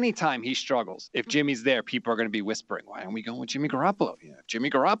job, anytime he struggles, if Jimmy's there, people are going to be whispering, why aren't we going with Jimmy Garoppolo? If Jimmy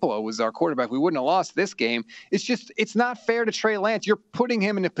Garoppolo was our quarterback, we wouldn't have lost this game. It's not fair to Trey Lance. You're putting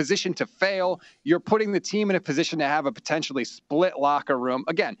him in a position to fail. You're putting the team in a position to have a potentially split locker room.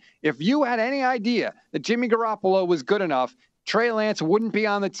 Again, if you had any idea that Jimmy Garoppolo was good enough, Trey Lance wouldn't be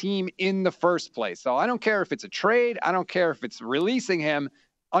on the team in the first place. So I don't care if it's a trade. I don't care if it's releasing him.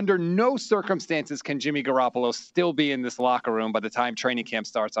 Under no circumstances can Jimmy Garoppolo still be in this locker room by the time training camp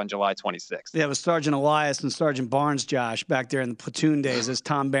starts on July 26th. Yeah, it was Sergeant Elias and Sergeant Barnes, Josh, back there in the platoon days as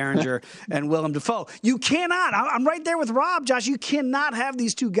Tom Berenger and Willem Dafoe. You cannot. I'm right there with Rob, Josh. You cannot have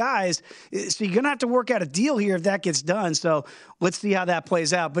these 2 guys. So you're going to have to work out a deal here if that gets done. So let's see how that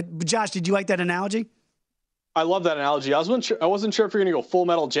plays out. But Josh, did you like that analogy? I love that analogy. I wasn't sure if you're going to go Full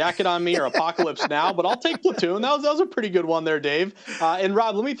Metal Jacket on me or Apocalypse Now, but I'll take Platoon. That was a pretty good one there, Dave. And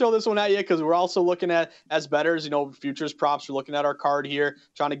Rob, let me throw this one at you because we're also looking at, as bettors, futures props. We're looking at our card here,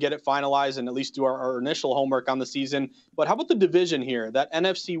 trying to get it finalized and at least do our initial homework on the season. But how about the division here? That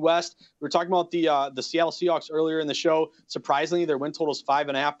NFC West, we were talking about the Seattle Seahawks earlier in the show. Surprisingly, their win total is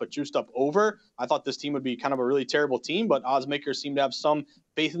 5.5, but juiced up over. I thought this team would be kind of a really terrible team, but odds makers seem to have some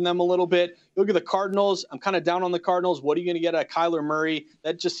faith in them a little bit. You look at the Cardinals. I'm kind of down on the Cardinals. What are you going to get at Kyler Murray?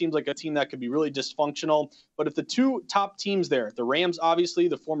 That just seems like a team that could be really dysfunctional. But if the 2 top teams there, the Rams, obviously,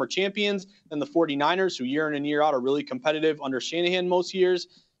 the former champions, and the 49ers, who year in and year out are really competitive under Shanahan most years,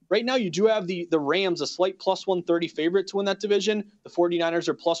 right now you do have the Rams, a slight plus 130 favorite to win that division. The 49ers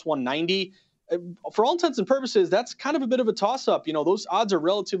are plus 190. For all intents and purposes, that's kind of a bit of a toss-up. Those odds are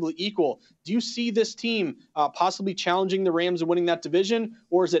relatively equal. Do you see this team possibly challenging the Rams and winning that division?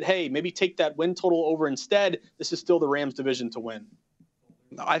 Or is it, hey, maybe take that win total over instead? This is still the Rams division to win.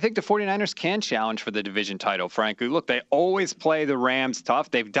 I think the 49ers can challenge for the division title, frankly. Look, they always play the Rams tough.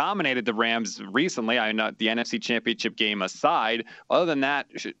 They've dominated the Rams recently, the NFC Championship game aside. Other than that,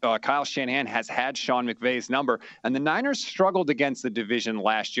 Kyle Shanahan has had Sean McVay's number, and the Niners struggled against the division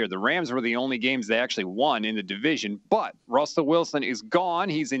last year. The Rams were the only games they actually won in the division, but Russell Wilson is gone.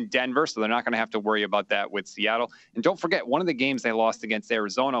 He's in Denver, so they're not going to have to worry about that with Seattle. And don't forget, one of the games they lost against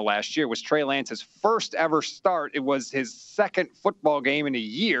Arizona last year was Trey Lance's first ever start. It was his second football game in a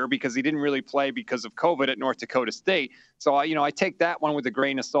year because he didn't really play because of COVID at North Dakota State. So, I take that one with a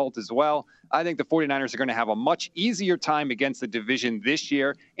grain of salt as well. I think the 49ers are going to have a much easier time against the division this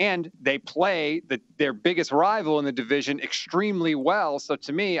year, and they play their biggest rival in the division extremely well. So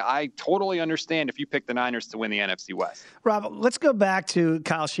to me, I totally understand if you pick the Niners to win the NFC West. Rob, let's go back to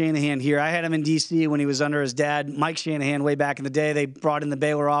Kyle Shanahan here. I had him in D.C. when he was under his dad, Mike Shanahan, way back in the day. They brought in the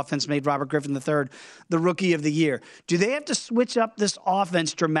Baylor offense, made Robert Griffin III the Rookie of the Year. Do they have to switch up this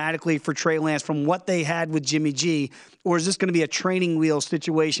offense dramatically for Trey Lance from what they had with Jimmy G, or is this going to be a training wheel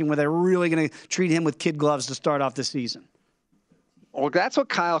situation where they're really going to treat him with kid gloves to start off the season? Well, that's what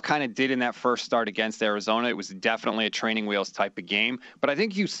Kyle kind of did in that first start against Arizona. It was definitely a training wheels type of game. But I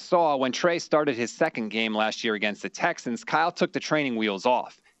think you saw when Trey started his second game last year against the Texans, Kyle took the training wheels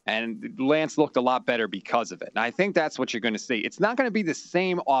off. And Lance looked a lot better because of it. And I think that's what you're going to see. It's not going to be the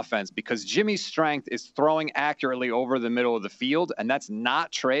same offense because Jimmy's strength is throwing accurately over the middle of the field, and that's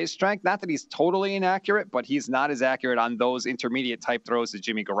not Trey's strength. Not that he's totally inaccurate, but he's not as accurate on those intermediate type throws as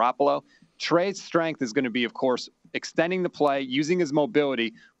Jimmy Garoppolo. Trey's strength is going to be, of course, extending the play, using his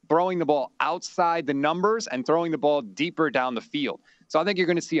mobility, throwing the ball outside the numbers, and throwing the ball deeper down the field. So I think you're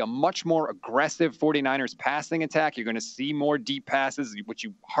going to see a much more aggressive 49ers passing attack. You're going to see more deep passes, which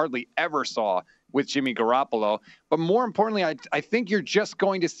you hardly ever saw with Jimmy Garoppolo. But more importantly, I think you're just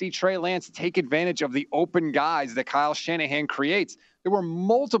going to see Trey Lance take advantage of the open guys that Kyle Shanahan creates. There were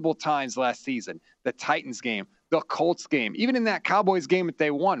multiple times last season, the Titans game, the Colts game, even in that Cowboys game that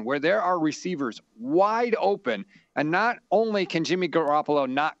they won, where there are receivers wide open. And not only can Jimmy Garoppolo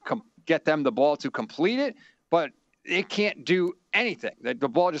not get them the ball to complete it, but it can't do anything. The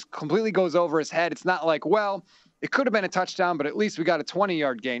ball just completely goes over his head. It's not like, well, it could have been a touchdown, but at least we got a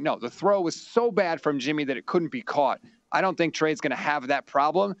 20-yard gain. No, the throw was so bad from Jimmy that it couldn't be caught. I don't think Trey's going to have that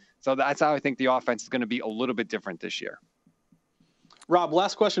problem. So that's how I think the offense is going to be a little bit different this year. Rob,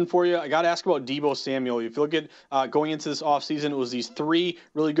 last question for you. I got to ask about Deebo Samuel. If you look at going into this offseason, it was these three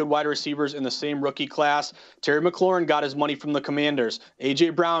really good wide receivers in the same rookie class. Terry McLaurin got his money from the Commanders. A.J.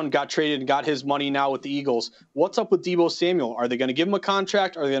 Brown got traded and got his money now with the Eagles. What's up with Deebo Samuel? Are they going to give him a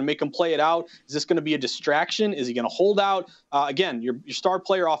contract? Are they going to make him play it out? Is this going to be a distraction? Is he going to hold out? Again, your star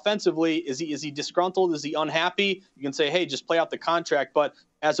player offensively, is he disgruntled? Is he unhappy? You can say, hey, just play out the contract. But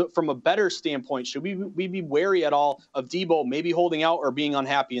from a better standpoint, should we be wary at all of Deebo maybe holding out or being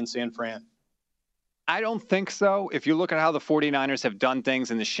unhappy in San Fran? I don't think so. If you look at how the 49ers have done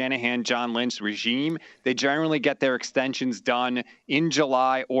things in the Shanahan-John Lynch regime, they generally get their extensions done in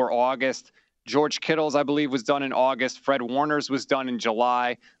July or August. George Kittle's, I believe, was done in August. Fred Warner's was done in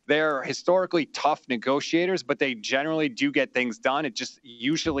July. They're historically tough negotiators, but they generally do get things done. It just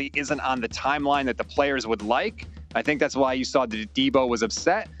usually isn't on the timeline that the players would like. I think that's why you saw that Deebo was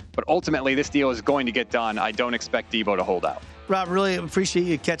upset, but ultimately this deal is going to get done. I don't expect Deebo to hold out. Rob, really appreciate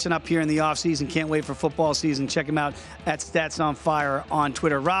you catching up here in the offseason. Can't wait for football season. Check him out at Stats on Fire on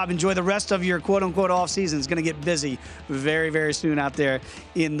Twitter. Rob, enjoy the rest of your quote-unquote offseason. It's going to get busy very, very soon out there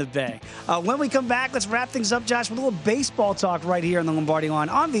in the Bay. When we come back, let's wrap things up, Josh, with a little baseball talk right here on the Lombardi Line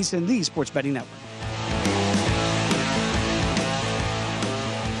on VSiN, the Sports Betting Network.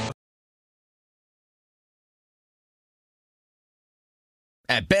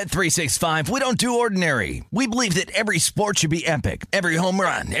 At Bet365, we don't do ordinary. We believe that every sport should be epic. Every home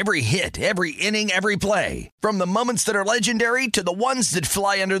run, every hit, every inning, every play. From the moments that are legendary to the ones that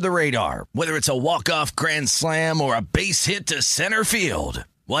fly under the radar. Whether it's a walk-off grand slam or a base hit to center field.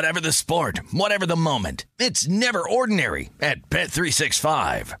 Whatever the sport, whatever the moment. It's never ordinary at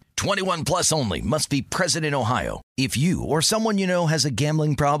Bet365. 21 plus only. Must be present in Ohio. If you or someone you know has a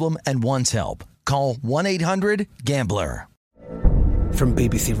gambling problem and wants help, call 1-800-GAMBLER. From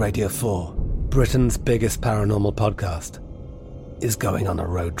BBC Radio 4, Britain's biggest paranormal podcast is going on a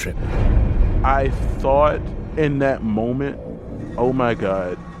road trip. I thought in that moment, oh my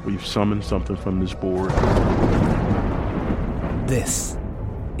God, we've summoned something from this board. This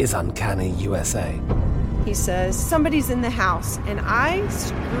is Uncanny USA. He says, somebody's in the house, and I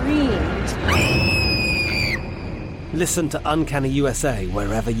screamed. Listen to Uncanny USA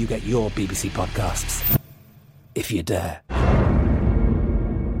wherever you get your BBC podcasts, if you dare.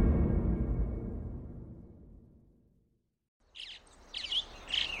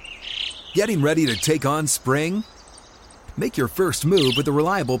 Getting ready to take on spring? Make your first move with the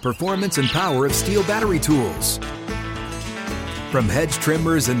reliable performance and power of Steel battery tools. From hedge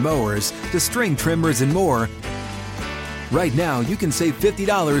trimmers and mowers to string trimmers and more, right now you can save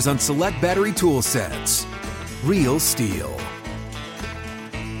 $50 on select battery tool sets. Real Steel.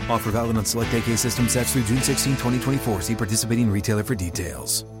 Offer valid on select AK system sets through June 16, 2024. See participating retailer for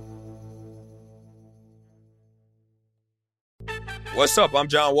details. What's up? I'm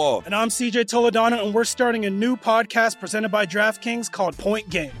John Wall. And I'm CJ Toledano, and we're starting a new podcast presented by DraftKings called Point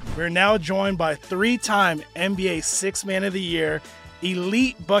Game. We're now joined by three-time NBA Sixth Man of the Year,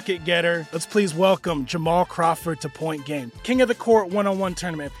 elite bucket getter. Let's please welcome Jamal Crawford to Point Game. King of the Court one-on-one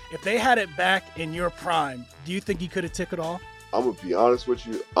tournament. If they had it back in your prime, do you think you could have took it all? I'm going to be honest with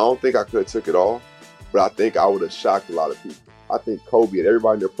you. I don't think I could have took it all, but I think I would have shocked a lot of people. I think Kobe and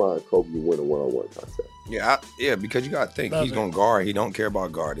everybody in their prime, Kobe would win a one-on-one contest. Yeah, because you got to think. He's going to guard. He don't care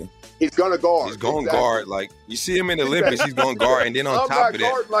about guarding. He's going to guard. He's going to guard. Like, you see him in the Olympics, he's going to guard. And then on top of that. I'm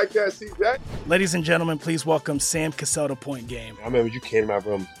not guarding like that, CJ. Ladies and gentlemen, please welcome Sam Cassell to Point Game. I remember you came out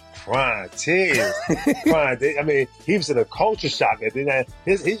from prime 10. I mean, he was in a culture shock. And then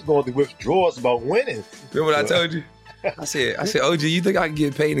he's going through withdrawals about winning. Remember what I told you? I said, OG, you think I can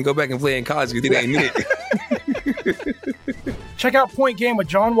get paid and go back and play in college because it ain't it? Check out Point Game with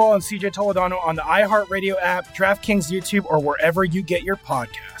John Wall and CJ Toledano on the iHeartRadio app, DraftKings YouTube, or wherever you get your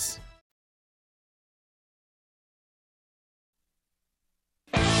podcasts.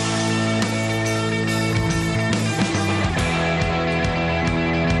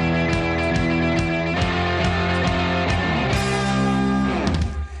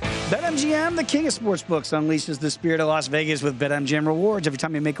 BetMGM, the king of sportsbooks, unleashes the spirit of Las Vegas with BetMGM Rewards. Every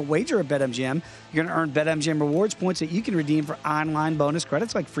time you make a wager at BetMGM, you're going to earn BetMGM Rewards points that you can redeem for online bonus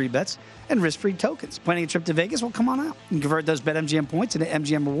credits like free bets and risk-free tokens. Planning a trip to Vegas? Well, come on out. You can convert those BetMGM points into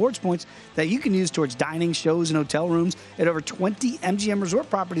MGM Rewards points that you can use towards dining, shows, and hotel rooms at over 20 MGM resort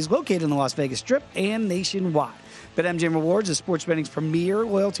properties located in the Las Vegas Strip and nationwide. BetMGM Rewards is sports betting's premier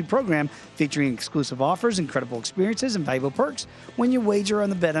loyalty program featuring exclusive offers, incredible experiences, and valuable perks when you wager on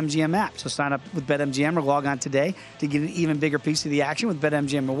the BetMGM app. So sign up with BetMGM or log on today to get an even bigger piece of the action with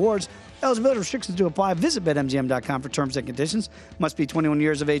BetMGM Rewards. Eligibility restrictions do apply. Visit BetMGM.com for terms and conditions. Must be 21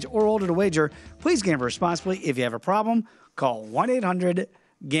 years of age or older to wager. Please gamble responsibly. If you have a problem, call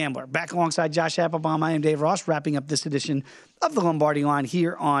 1-800-GAMBLER. Back alongside Josh Applebaum, I am Dave Ross, wrapping up this edition of the Lombardi Line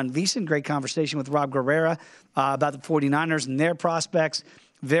here on VSiN. Great conversation with Rob Guerrera about the 49ers and their prospects.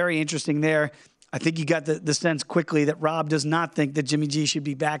 Very interesting there. I think you got the sense quickly that Rob does not think that Jimmy G should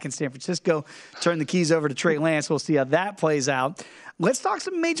be back in San Francisco. Turn the keys over to Trey Lance. We'll see how that plays out. Let's talk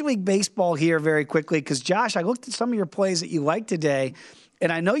some Major League Baseball here very quickly because, Josh, I looked at some of your plays that you liked today,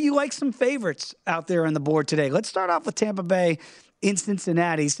 and I know you like some favorites out there on the board today. Let's start off with Tampa Bay in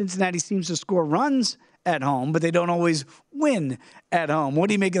Cincinnati. Cincinnati seems to score runs at home, but they don't always win at home. What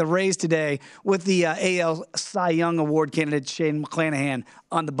do you make of the Rays today with the AL Cy Young Award candidate Shane McClanahan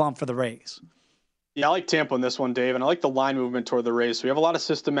on the bump for the Rays? Yeah, I like Tampa in this one, Dave, and I like the line movement toward the Rays. So we have a lot of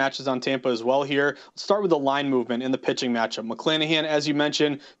system matches on Tampa as well here. Let's start with the line movement in the pitching matchup. McClanahan, as you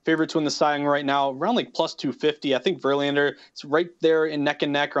mentioned, favorite to win the Cy Young right now, around like plus 250. I think Verlander is right there in neck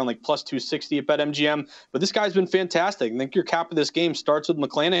and neck, around like plus 260 at BetMGM. But this guy's been fantastic. I think your cap of this game starts with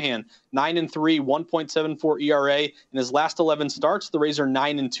McClanahan, 9-3, 1.74 ERA. In his last 11 starts, the Rays are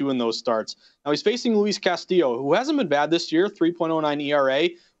 9-2 in those starts. Now he's facing Luis Castillo, who hasn't been bad this year, 3.09 ERA.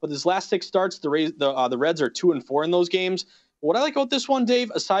 But his last 6 starts, the Reds are 2-4 in those games. What I like about this one,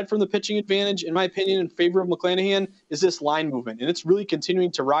 Dave, aside from the pitching advantage, in my opinion, in favor of McClanahan, is this line movement. And it's really continuing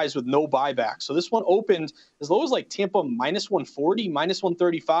to rise with no buyback. So this one opened as low as like Tampa minus 140, minus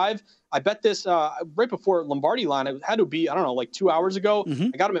 135. I bet this right before Lombardi line, it had to be, I don't know, like 2 hours ago.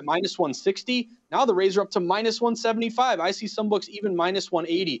 I got him at minus 160. Now the Rays are up to minus 175. I see some books even minus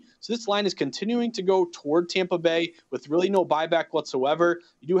 180. So this line is continuing to go toward Tampa Bay with really no buyback whatsoever.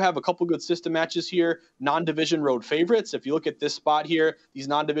 You do have a couple good system matches here, non-division road favorites. If you look at this spot here, these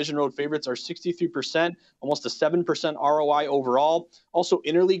non-division road favorites are 63%, almost a 7% ROI overall. Also,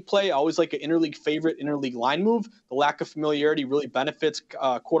 interleague play, I always like an interleague favorite, interleague line move. The lack of familiarity really benefits,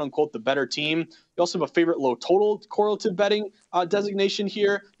 quote-unquote, the better team. You also have a favorite low total correlative betting designation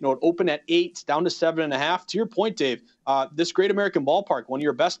here. You know, it opened at 8, it's down to 7.5. To your point, Dave, this Great American Ballpark, one of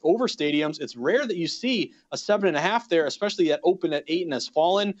your best over stadiums, it's rare that you see a 7.5 there, especially that open at 8 and has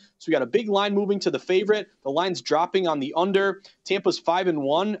fallen. So we got a big line moving to the favorite. The line's dropping on the under. Tampa's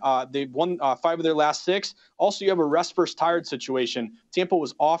 5-1. They've won 5 of their last 6. Also, you have a rest versus tired situation. Tampa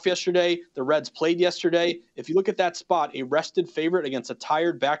was off yesterday. The Reds played yesterday. If you look at that spot, a rested favorite against a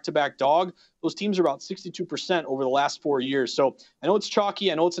tired back-to-back dog, those teams are about 62% over the last 4 years. So I know it's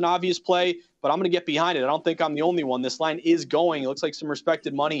chalky. I know it's an obvious play, but I'm going to get behind it. I don't think I'm the only one. This line is going. It looks like some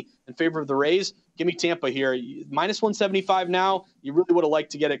respected money in favor of the Rays. Give me Tampa here. Minus 175 now. You really would have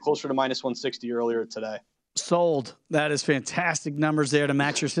liked to get it closer to minus 160 earlier today. Sold. That is fantastic numbers there to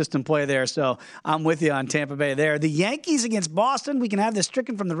match your system play there. So I'm with you on Tampa Bay there. The Yankees against Boston. We can have this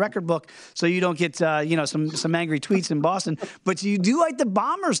stricken from the record book so you don't get some angry tweets in Boston. But you do like the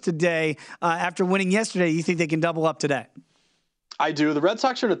Bombers today after winning yesterday. You think they can double up today? I do. The Red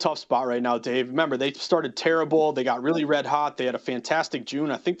Sox are in a tough spot right now, Dave. Remember, they started terrible. They got really red hot. They had a fantastic June.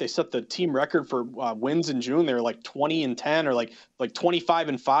 I think they set the team record for wins in June. They were like 20-10 or like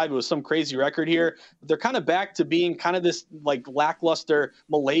 25-5. It was some crazy record here. But they're kind of back to being kind of this like lackluster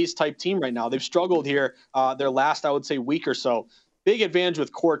malaise type team right now. They've struggled here their last, I would say, week or so. Big advantage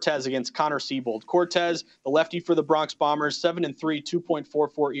with Cortez against Connor Siebold. Cortez, the lefty for the Bronx Bombers, 7-3,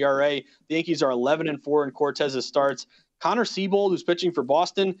 2.44 ERA. The Yankees are 11-4 in Cortez's starts. Connor Siebold, who's pitching for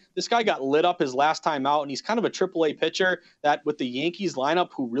Boston, this guy got lit up his last time out, and he's kind of a AAA pitcher that with the Yankees lineup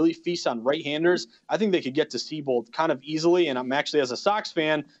who really feasts on right-handers, I think they could get to Siebold kind of easily, and I'm actually, as a Sox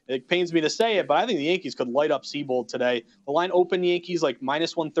fan, it pains me to say it, but I think the Yankees could light up Siebold today. The line open Yankees like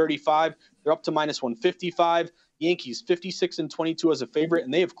minus 135. They're up to minus 155. Yankees 56-22 as a favorite,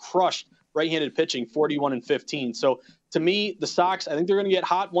 and they have crushed right-handed pitching 41-15. So to me, the Sox, I think they're going to get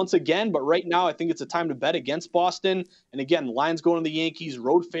hot once again, but right now I think it's a time to bet against Boston. And again, lines going to the Yankees.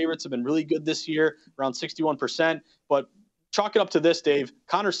 Road favorites have been really good this year, around 61%. But chalk it up to this, Dave.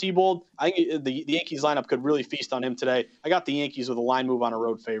 Connor Siebold, I think the Yankees lineup could really feast on him today. I got the Yankees with a line move on a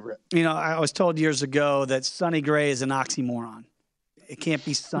road favorite. You know, I was told years ago that Sonny Gray is an oxymoron. It can't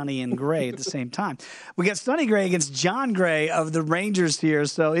be Sonny and Gray at the same time. We got Sonny Gray against John Gray of the Rangers here,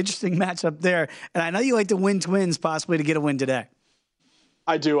 so interesting matchup there. And I know you like the Win Twins possibly to get a win today.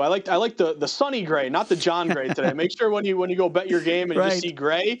 I do. I like the Sonny Gray, not the John Gray today. Make sure when you go bet your game and you just see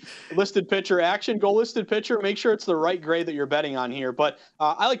Gray, listed pitcher action, go listed pitcher. Make sure it's the right Gray that you're betting on here. But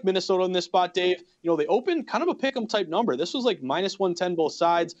I like Minnesota in this spot, Dave. You know, they opened kind of a pick'em type number. This was like minus 110 both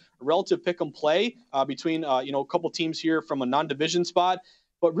sides, a relative pick'em play between a couple teams here from a non-division spot.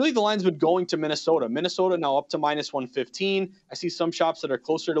 But really, the line's been going to Minnesota. Minnesota now up to minus 115. I see some shops that are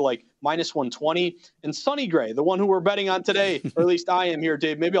closer to like minus 120. And Sonny Gray, the one who we're betting on today, or at least I am here,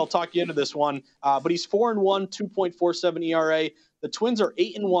 Dave. Maybe I'll talk you into this one. But he's 4-1, 2.47 ERA. The Twins are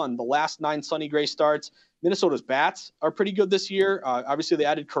 8-1 the last 9 Sonny Gray starts. Minnesota's bats are pretty good this year. Obviously, they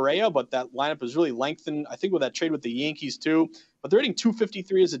added Correa, but that lineup is really lengthened, I think, with that trade with the Yankees, too. But they're hitting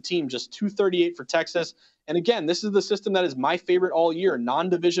 253 as a team, just 238 for Texas. And again, this is the system that is my favorite all year,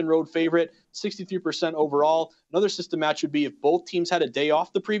 non-division road favorite, 63% overall. Another system match would be if both teams had a day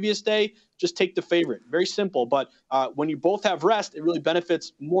off the previous day, just take the favorite. Very simple. But when you both have rest, it really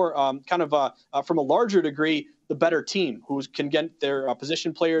benefits more from a larger degree, the better team who can get their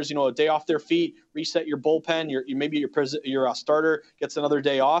position players, a day off their feet, reset your bullpen, your starter gets another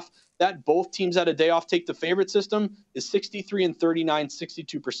day off. That both teams had a day off, take the favorite system is 63-39,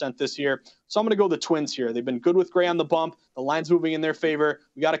 62% this year. So I'm going to go the Twins here. They've been good with Gray on the bump. The line's moving in their favor.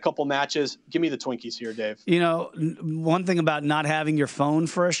 We got a couple matches. Give me the Twinkies here, Dave. You know, one thing about not having your phone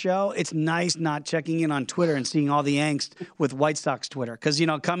for a show, it's nice not checking in on Twitter and seeing all the angst with White Sox Twitter. Because,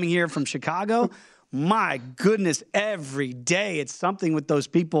 coming here from Chicago, my goodness, every day it's something with those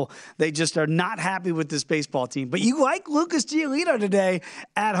people. They just are not happy with this baseball team. But you like Lucas Giolito today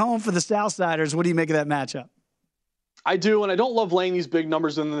at home for the Southsiders. What do you make of that matchup? I do, and I don't love laying these big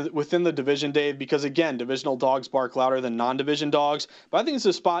numbers within the division, Dave, because, again, divisional dogs bark louder than non-division dogs. But I think it's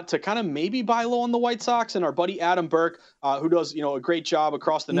a spot to kind of maybe buy low on the White Sox. And our buddy Adam Burke, who does a great job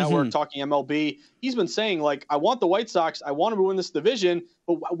across the network talking MLB, he's been saying, I want the White Sox. I want them to win this division,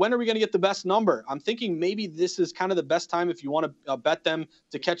 but when are we going to get the best number? I'm thinking maybe this is kind of the best time if you want to bet them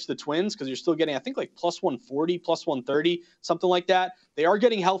to catch the Twins, because you're still getting, I think, plus 140, plus 130, something like that. They are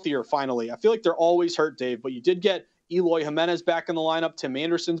getting healthier finally. I feel like they're always hurt, Dave, but you did get Eloy Jimenez back in the lineup. Tim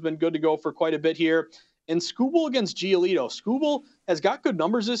Anderson's been good to go for quite a bit here. And Skubal against Giolito. Skubal has got good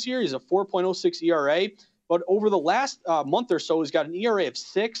numbers this year. He's a 4.06 ERA. But over the last month or so, he's got an ERA of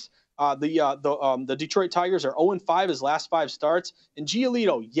 6. The Detroit Tigers are 0-5 his last 5 starts. And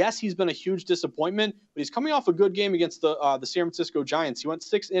Giolito, yes, he's been a huge disappointment, but he's coming off a good game against the San Francisco Giants. He went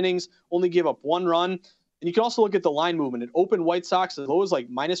 6 innings, only gave up 1 run. And you can also look at the line movement. It opened White Sox as low as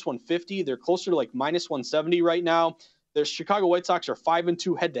minus 150. They're closer to minus 170 right now. The Chicago White Sox are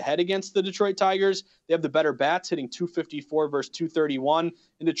 5-2 head-to-head against the Detroit Tigers. They have the better bats, hitting 254 versus 231.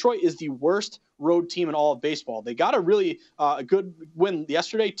 and Detroit is the worst road team in all of baseball. They got a really a good win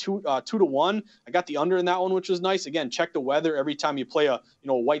yesterday, 2-1. I got the under in that one, which was nice. Again, check the weather every time you play a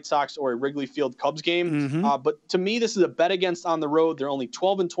White Sox or a Wrigley Field Cubs game. But to me, this is a bet against on the road. They're only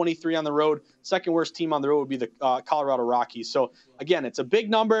 12-23 on the road. Second worst team on the road would be the Colorado Rockies. So again, it's a big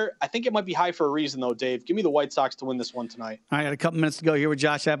number. I think it might be high for a reason, though, Dave. Give me the White Sox to win this one tonight. All right, I got a couple minutes to go here with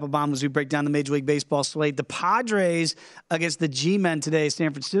Josh Applebaum as we break down the Major League Baseball slate. The Padres against the G-Men today,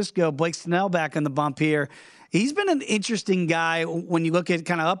 San Francisco. Blake Snell back on the bump here. He's been an interesting guy when you look at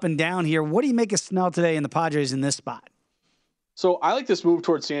kind of up and down here. What do you make of Snell today in the Padres in this spot? So I like this move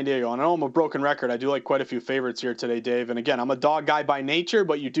towards San Diego. And I know I'm a broken record. I do like quite a few favorites here today, Dave. And again, I'm a dog guy by nature,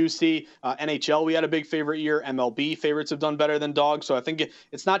 but you do see NHL, we had a big favorite year. MLB favorites have done better than dogs. So I think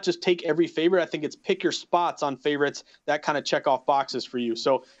it's not just take every favorite. I think it's pick your spots on favorites that kind of check off boxes for you.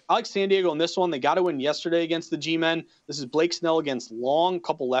 So I like San Diego in this one. They got to win yesterday against the G-Men. This is Blake Snell against Long,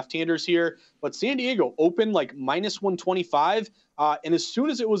 couple left-handers here. But San Diego opened like minus 125. And as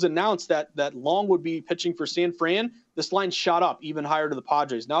soon as it was announced that Long would be pitching for San Fran, this line shot up even higher to the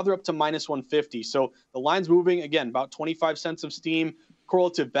Padres. Now they're up to minus 150. So the line's moving, again, about 25 cents of steam.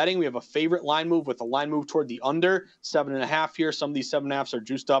 Correlative betting, we have a favorite line move with a line move toward the under, 7.5 here. Some of these 7.5s are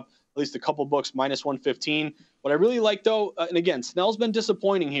juiced up, at least a couple books, minus 115. What I really like, though, and again, Snell's been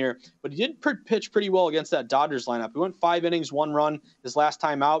disappointing here, but he did pitch pretty well against that Dodgers lineup. He went 5 innings, 1 run his last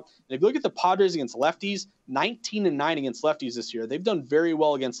time out. And if you look at the Padres against lefties, 19-9 against lefties this year. They've done very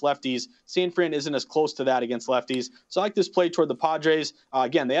well against lefties. San Fran isn't as close to that against lefties. So I like this play toward the Padres.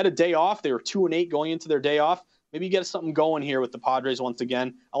 Again, they had a day off. They were 2-8 going into their day off. Maybe you get something going here with the Padres once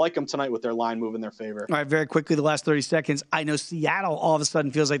again. I like them tonight with their line move in their favor. All right, very quickly, the last 30 seconds. I know Seattle all of a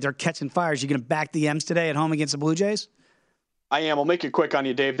sudden feels like they're catching fires. You going to back the M's today at home against the Blue Jays? I am. I'll make it quick on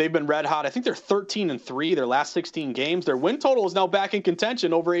you, Dave. They've been red hot. I think they're 13-3 their last 16 games. Their win total is now back in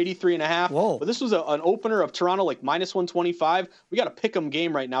contention, over 83.5. Whoa. But this was an opener of Toronto, like minus 125. We got a pick 'em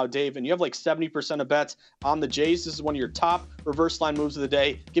game right now, Dave, and you have like 70% of bets on the Jays. This is one of your top reverse line moves of the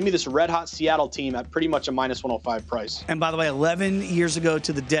day. Give me this red hot Seattle team at pretty much a minus 105 price. And by the way, 11 years ago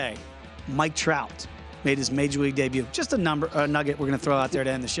to the day, Mike Trout made his Major League debut. Just a nugget we're going to throw out there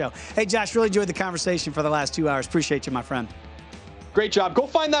to end the show. Hey, Josh, really enjoyed the conversation for the last 2 hours. Appreciate you, my friend. Great job. Go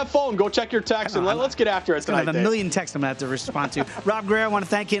find that phone. Go check your text, and let's get after it tonight. I have a million texts I'm going to have to respond to. Rob Guerrero, I want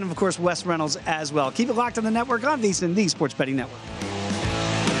to thank him, and, of course, Wes Reynolds as well. Keep it locked on the network on VSiN, the Sports Betting Network.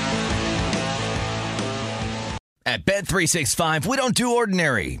 At Bet365, we don't do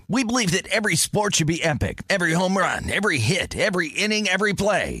ordinary. We believe that every sport should be epic. Every home run, every hit, every inning, every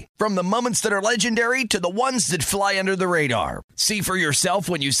play. From the moments that are legendary to the ones that fly under the radar. See for yourself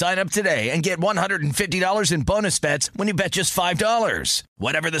when you sign up today and get $150 in bonus bets when you bet just $5.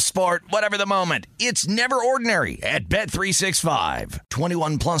 Whatever the sport, whatever the moment, it's never ordinary at Bet365.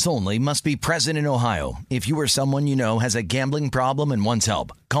 21 plus only. Must be present in Ohio. If you or someone you know has a gambling problem and wants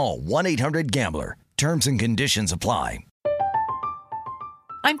help, call 1-800-GAMBLER. Terms and conditions apply.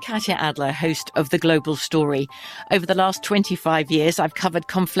 I'm Katya Adler, host of The Global Story. Over the last 25 years, I've covered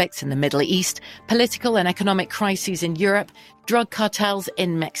conflicts in the Middle East, political and economic crises in Europe, drug cartels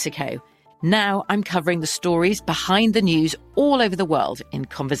in Mexico. Now I'm covering the stories behind the news all over the world in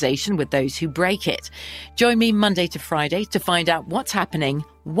conversation with those who break it. Join me Monday to Friday to find out what's happening,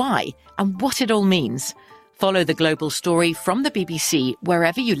 why, and what it all means. Follow The Global Story from the BBC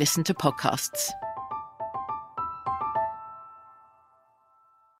wherever you listen to podcasts.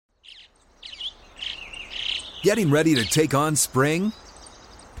 Getting ready to take on spring?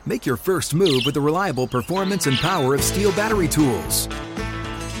 Make your first move with the reliable performance and power of Steel battery tools.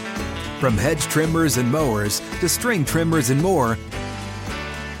 From hedge trimmers and mowers to string trimmers and more,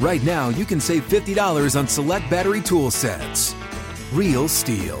 right now you can save $50 on select battery tool sets. Real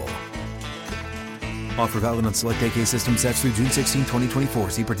Steel. Offer valid on select AK system sets through June 16,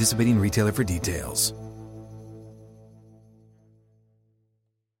 2024. See participating retailer for details.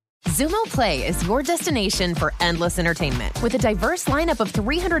 Xumo Play is your destination for endless entertainment. With a diverse lineup of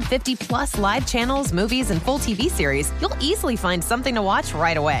 350-plus live channels, movies, and full TV series, you'll easily find something to watch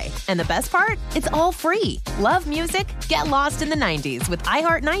right away. And the best part? It's all free. Love music? Get lost in the 90s with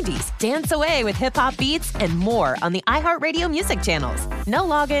iHeart 90s. Dance away with hip-hop beats and more on the iHeartRadio music channels. No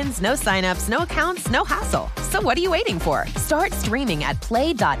logins, no signups, no accounts, no hassle. So what are you waiting for? Start streaming at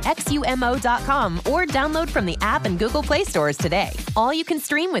play.xumo.com or download from the app and Google Play stores today. All you can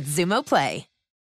stream with Xumo Play.